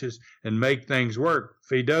matches and make things work. If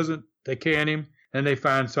he doesn't, they can him, and they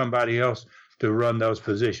find somebody else to run those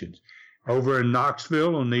positions. Over in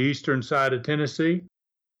Knoxville on the eastern side of Tennessee,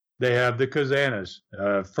 they have the Kazanas.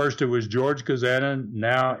 First it was George Kazana.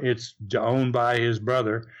 Now it's owned by his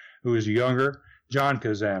brother, who is younger, John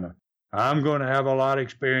Kazana. I'm going to have a lot of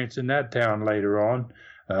experience in that town later on.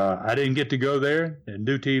 I didn't get to go there and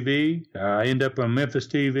do TV. I ended up on Memphis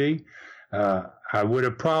TV. I would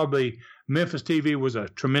have Memphis TV was a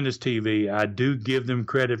tremendous TV. I do give them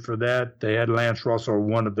credit for that. They had Lance Russell,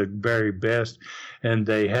 one of the very best, and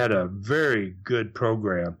they had a very good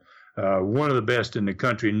program. One of the best in the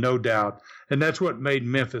country, no doubt. And that's what made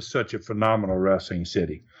Memphis such a phenomenal wrestling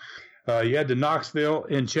city. You had the Knoxville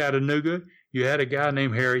in Chattanooga. You had a guy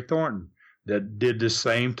named Harry Thornton that did the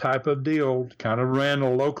same type of deal, kind of ran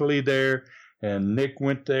locally there. And Nick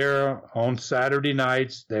went there on Saturday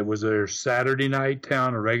nights. There was their Saturday night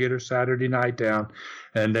town, a regular Saturday night town.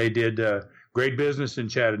 And they did great business in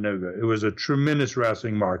Chattanooga. It was a tremendous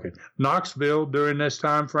wrestling market. Knoxville, during this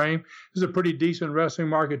time frame, is a pretty decent wrestling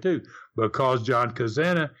market too, because John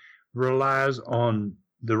Kazana relies on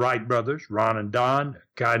the Wright brothers, Ron and Don, a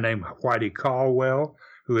guy named Whitey Caldwell,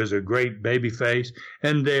 who is a great babyface,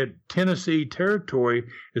 and their Tennessee territory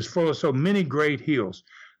is full of so many great heels.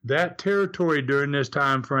 That territory during this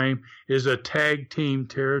time frame is a tag team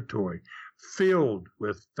territory, filled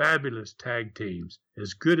with fabulous tag teams,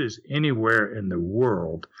 as good as anywhere in the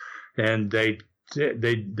world. And they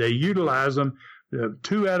utilize them.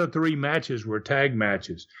 2 out of 3 matches were tag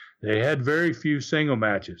matches. They had very few single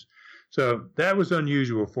matches. So that was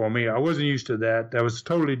unusual for me. I wasn't used to that. That was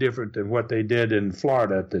totally different than what they did in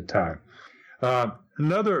Florida at the time.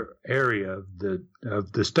 Another area of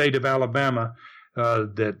the state of Alabama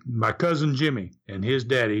that my cousin Jimmy and his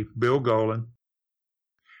daddy, Bill Golan,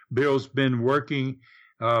 Bill's been working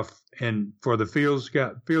and for the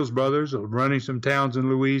Fields brothers, running some towns in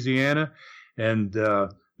Louisiana, and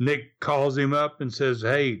Nick calls him up and says,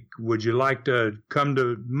 "Hey, would you like to come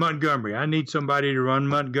to Montgomery? I need somebody to run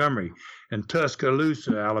Montgomery and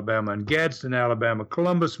Tuscaloosa, Alabama, and Gadsden, Alabama,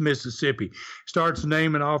 Columbus, Mississippi." Starts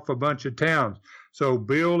naming off a bunch of towns. So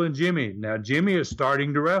Bill and Jimmy. Now Jimmy is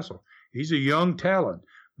starting to wrestle. He's a young talent,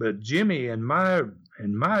 but Jimmy, in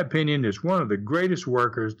my opinion, is one of the greatest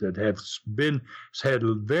workers that has had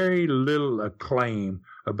very little acclaim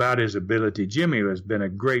about his ability. Jimmy has been a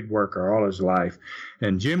great worker all his life.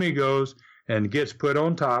 And Jimmy goes and gets put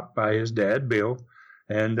on top by his dad, Bill.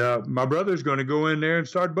 And my brother's going to go in there and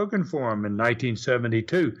start booking for him in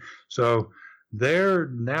 1972. So They're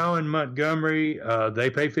now in Montgomery. They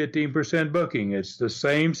pay 15% booking. It's the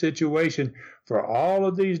same situation for all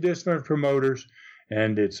of these different promoters,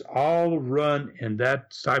 and it's all run in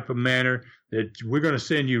that type of manner that we're going to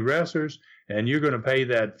send you wrestlers, and you're going to pay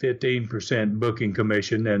that 15% booking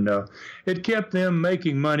commission. And it kept them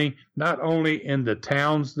making money not only in the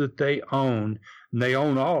towns that they own, and they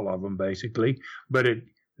own all of them basically, but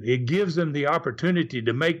it gives them the opportunity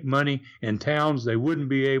to make money in towns they wouldn't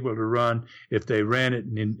be able to run if they ran it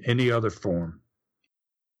in any other form.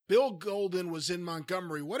 Bill Golden was in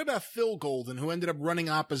Montgomery. What about Phil Golden, who ended up running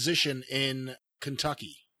opposition in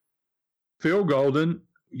Kentucky? Phil Golden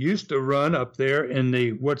used to run up there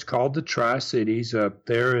in what's called the Tri-Cities, up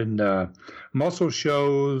there in Muscle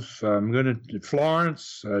Shoals,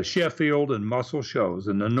 Florence, Sheffield, and Muscle Shoals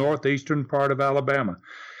in the northeastern part of Alabama.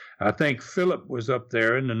 I think Philip was up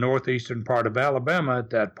there in the northeastern part of Alabama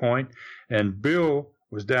at that point, and Bill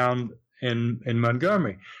was down in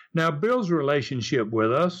Montgomery. Now, Bill's relationship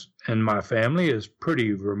with us and my family is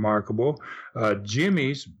pretty remarkable.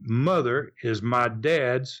 Jimmy's mother is my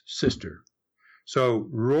dad's sister. So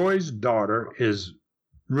Roy's daughter is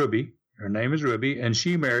Ruby. Her name is Ruby, and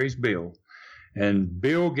she marries Bill. And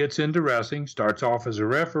Bill gets into wrestling, starts off as a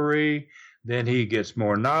referee. Then he gets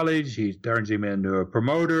more knowledge. He turns him into a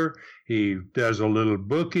promoter. He does a little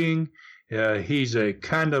booking. He's a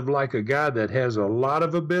kind of like a guy that has a lot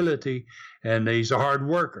of ability, and he's a hard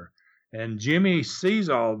worker. And Jimmy sees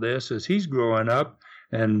all this as he's growing up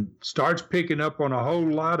and starts picking up on a whole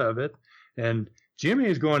lot of it. And Jimmy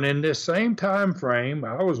is going in this same time frame.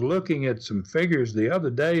 I was looking at some figures the other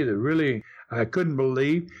day that really I couldn't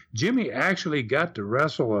believe. Jimmy actually got to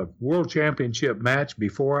wrestle a world championship match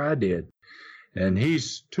before I did. And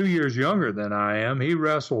he's 2 years younger than I am. He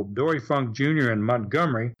wrestled Dory Funk Jr. in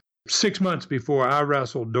Montgomery 6 months before I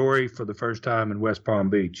wrestled Dory for the first time in West Palm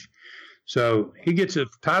Beach. So he gets a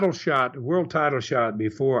title shot, a world title shot,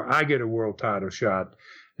 before I get a world title shot.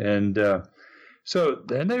 And so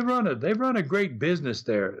then they run a great business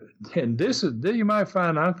there. And this is, you might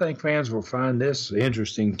find, I think fans will find this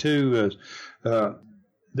interesting too, is the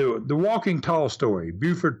Walking Tall story,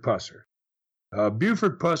 Buford Pusser.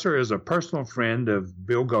 Buford Pusser is a personal friend of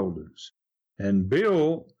Bill Golden's. And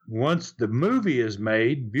Bill, once the movie is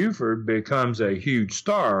made, Buford becomes a huge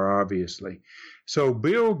star, obviously. So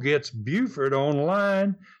Bill gets Buford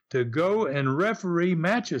online to go and referee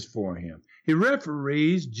matches for him. He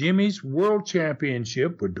referees Jimmy's World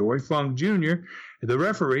Championship with Dory Funk Jr. The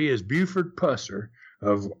referee is Buford Pusser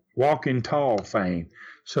of Walking Tall fame.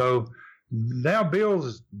 So now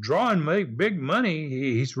Bill's drawing big money.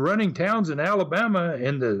 He's running towns in Alabama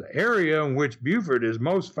in the area in which Buford is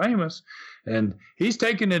most famous, and he's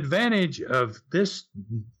taking advantage of this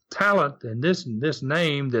talent and this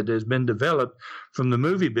name that has been developed from the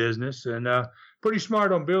movie business, and pretty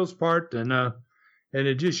smart on Bill's part, and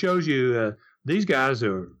it just shows you these guys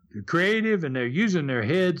are creative and they're using their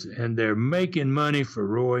heads and they're making money for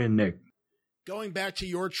Roy and Nick. Going back to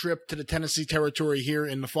your trip to the Tennessee Territory here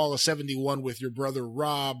in the fall of '71 with your brother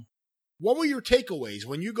Rob, what were your takeaways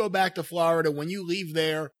when you go back to Florida, when you leave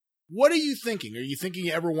there? What are you thinking? Are you thinking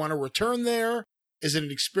you ever want to return there? Is it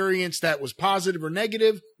an experience that was positive or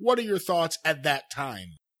negative? What are your thoughts at that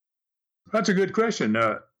time? That's a good question.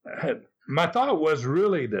 My thought was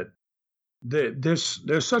really that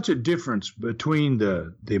there's such a difference between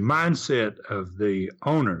the mindset of the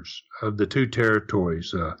owners of the two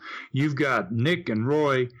territories. You've got Nick and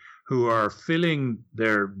Roy, who are filling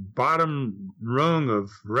their bottom rung of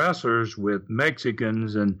wrestlers with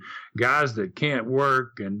Mexicans and guys that can't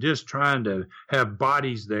work, and just trying to have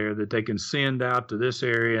bodies there that they can send out to this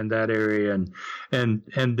area and that area,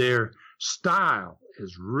 and their style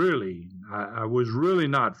is really, I was really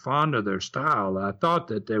not fond of their style. I thought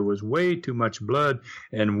that there was way too much blood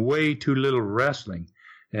and way too little wrestling.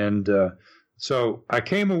 And so I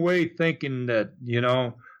came away thinking that,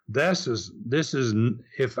 this is,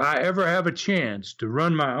 if I ever have a chance to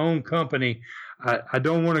run my own company, I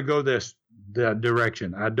don't want to go that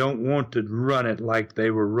direction. I don't want to run it like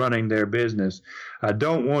they were running their business. I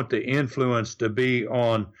don't want the influence to be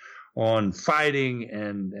on fighting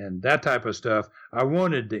and that type of stuff. I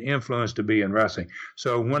wanted the influence to be in wrestling.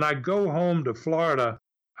 So when I go home to Florida,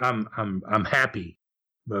 I'm happy,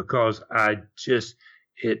 because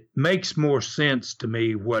it makes more sense to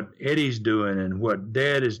me what Eddie's doing and what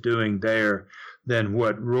Dad is doing there than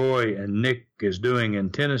what Roy and Nick is doing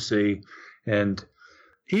in Tennessee. And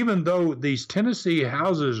even though these Tennessee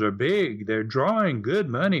houses are big, they're drawing good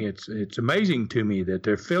money. It's amazing to me that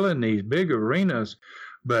they're filling these big arenas.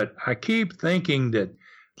 But I keep thinking that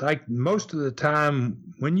like most of the time,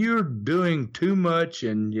 when you're doing too much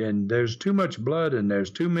and there's too much blood and there's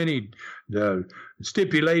too many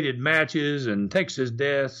stipulated matches and Texas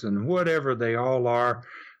deaths and whatever they all are,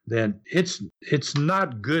 then it's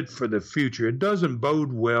not good for the future. It doesn't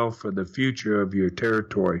bode well for the future of your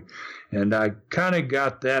territory. And I kind of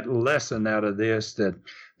got that lesson out of this, that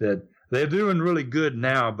they're doing really good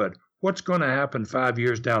now, but what's going to happen 5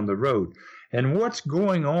 years down the road? And what's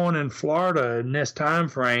going on in Florida in this time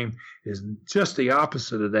frame is just the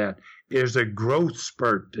opposite of that. There's a growth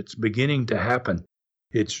spurt that's beginning to happen.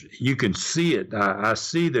 You can see it. I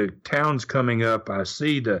see the towns coming up. I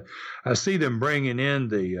see them bringing in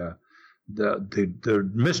the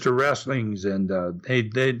Mr. Wrestlings and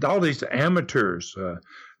they all these amateurs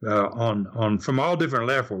on from all different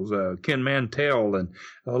levels. Ken Mantell and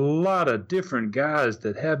a lot of different guys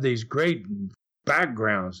that have these great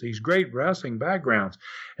backgrounds, these great wrestling backgrounds,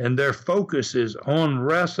 and their focus is on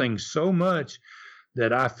wrestling so much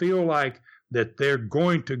that I feel like that they're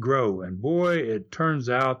going to grow. And boy, it turns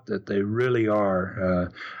out that they really are.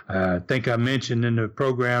 I think I mentioned in the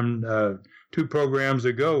program 2 programs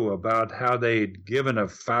ago about how they'd given a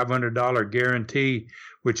 $500 guarantee,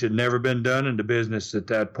 which had never been done in the business at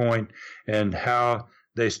that point, and how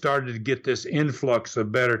they started to get this influx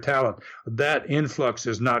of better talent. That influx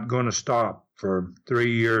is not going to stop for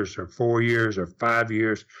 3 years or 4 years or 5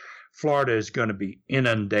 years. Florida is going to be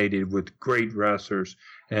inundated with great wrestlers,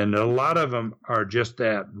 and a lot of them are just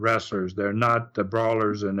that, wrestlers. They're not the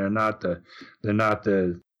brawlers, and they're not the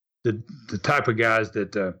type of guys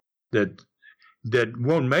that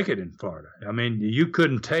won't make it in Florida. I mean, you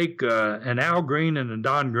couldn't take an Al Green and a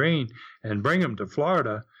Don Green and bring them to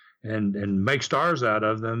Florida and make stars out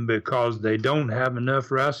of them because they don't have enough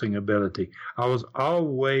wrestling ability. I was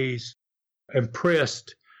always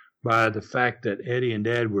impressed by the fact that Eddie and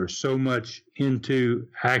Dad were so much into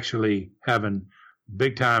actually having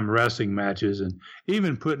big-time wrestling matches and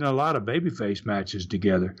even putting a lot of babyface matches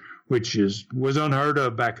together, which was unheard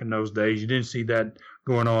of back in those days. You didn't see that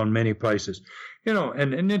going on many places. You know,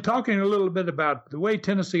 and then talking a little bit about the way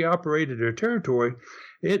Tennessee operated their territory,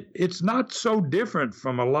 it's not so different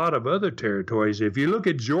from a lot of other territories. If you look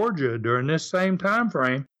at Georgia during this same time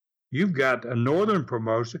frame, you've got a northern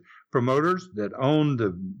promoters that own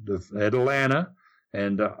the Atlanta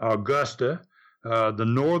and Augusta, the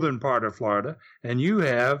northern part of Florida, and you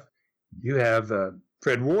have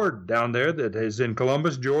Fred Ward down there that is in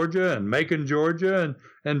Columbus, Georgia, and Macon, Georgia,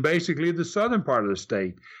 and basically the southern part of the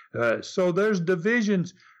state. So there's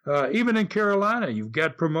divisions. Even in Carolina, you've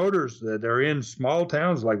got promoters that are in small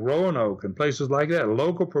towns like Roanoke and places like that,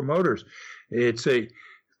 local promoters. I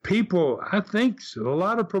think a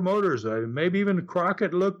lot of promoters, maybe even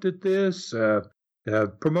Crockett looked at this.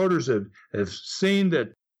 Promoters have seen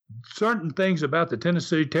that certain things about the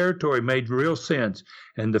Tennessee territory made real sense.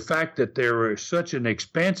 And the fact that there was such an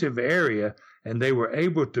expansive area and they were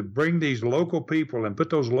able to bring these local people and put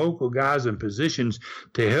those local guys in positions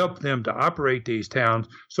to help them to operate these towns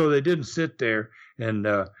so they didn't sit there and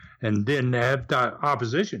didn't have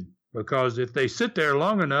opposition. Because if they sit there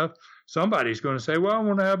long enough, somebody's going to say, well, I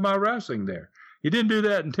want to have my wrestling there. You didn't do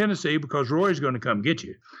that in Tennessee because Roy's going to come get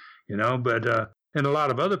you, but in a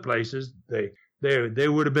lot of other places, they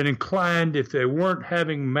would have been inclined, if they weren't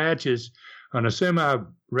having matches on a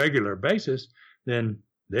semi-regular basis, then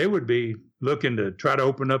they would be looking to try to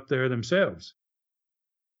open up there themselves.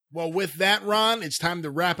 Well, with that, Ron, it's time to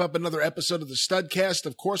wrap up another episode of the Studcast.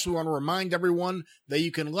 Of course, we want to remind everyone that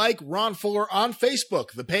you can like Ron Fuller on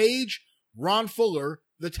Facebook, the page Ron Fuller,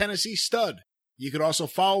 the Tennessee Stud. You can also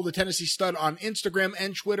follow the Tennessee Stud on Instagram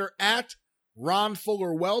and Twitter at Ron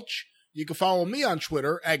Fuller Welch. You can follow me on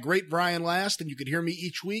Twitter at Great Brian Last, and you can hear me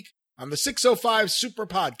each week on the 605 Super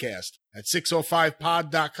Podcast at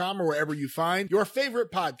 605pod.com or wherever you find your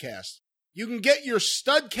favorite podcast. You can get your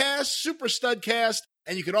Studcast, Super Studcast,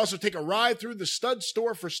 and you can also take a ride through the Stud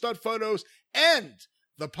store for stud photos and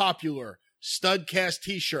the popular Studcast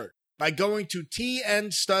t-shirt by going to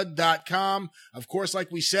tnstud.com. Of course,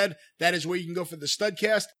 like we said, that is where you can go for the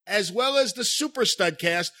Studcast as well as the Super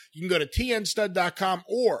Studcast. You can go to tnstud.com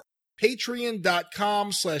or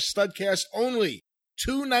patreon.com/studcast, only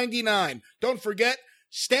 $2.99. Don't forget,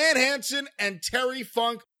 Stan Hansen and Terry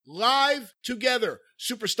Funk live together.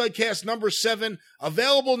 Super Studcast number 7,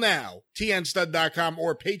 available now, tnstud.com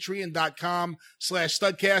or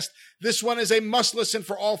patreon.com/studcast. This one is a must listen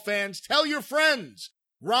for all fans. Tell your friends.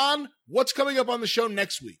 Ron, what's coming up on the show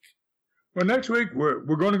next week? Well, next week, we're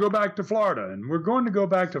going to go back to Florida, and we're going to go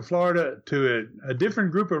back to Florida to a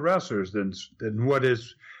different group of wrestlers than what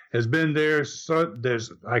has been there. So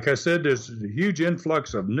there's, like I said, there's a huge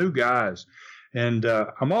influx of new guys. And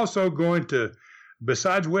I'm also going to,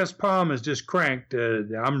 besides West Palm is just cranked,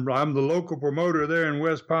 I'm the local promoter there in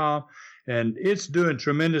West Palm, and it's doing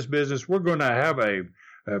tremendous business. We're going to have a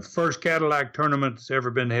first Cadillac tournament that's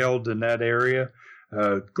ever been held in that area.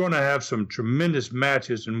 Going to have some tremendous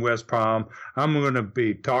matches in West Palm. I'm going to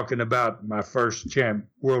be talking about my first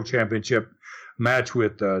World Championship match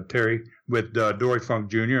with Dory Funk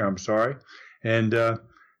Jr. I'm sorry. And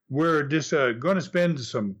we're just going to spend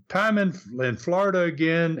some time in Florida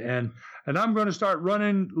again, and I'm going to start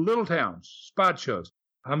running little towns, spot shows.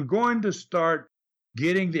 I'm going to start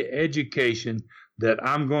getting the education that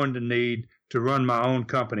I'm going to need to run my own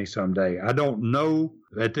company someday. I don't know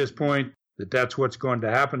at this point that that's what's going to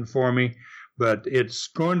happen for me, but it's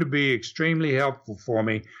going to be extremely helpful for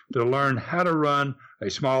me to learn how to run a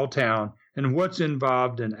small town and what's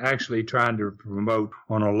involved in actually trying to promote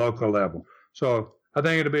on a local level. So I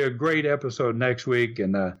think it'll be a great episode next week,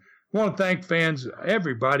 and I want to thank fans,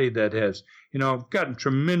 everybody that has, gotten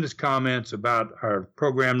tremendous comments about our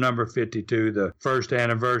program number 52, the first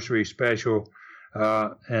anniversary special.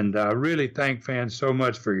 And I really thank fans so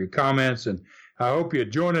much for your comments, and I hope you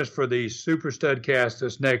join us for the Super Studcast.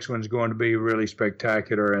 This next one's going to be really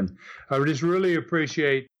spectacular, and I just really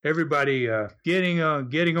appreciate everybody getting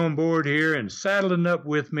on board here and saddling up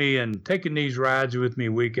with me and taking these rides with me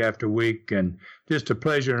week after week, and just a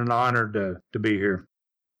pleasure and an honor to be here.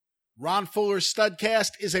 Ron Fuller's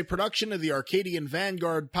Studcast is a production of the Arcadian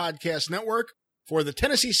Vanguard Podcast Network. For the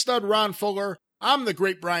Tennessee stud Ron Fuller, I'm the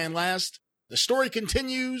great Brian Last. The story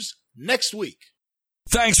continues next week.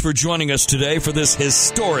 Thanks for joining us today for this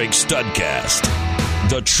historic Studcast.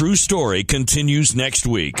 The true story continues next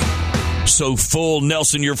week. So full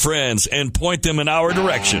Nelson your friends and point them in our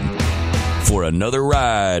direction for another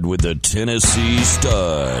ride with the Tennessee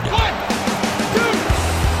Stud. 1, 2,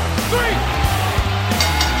 3.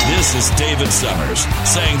 This is David Summers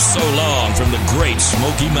saying so long from the Great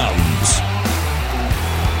Smoky Mountains.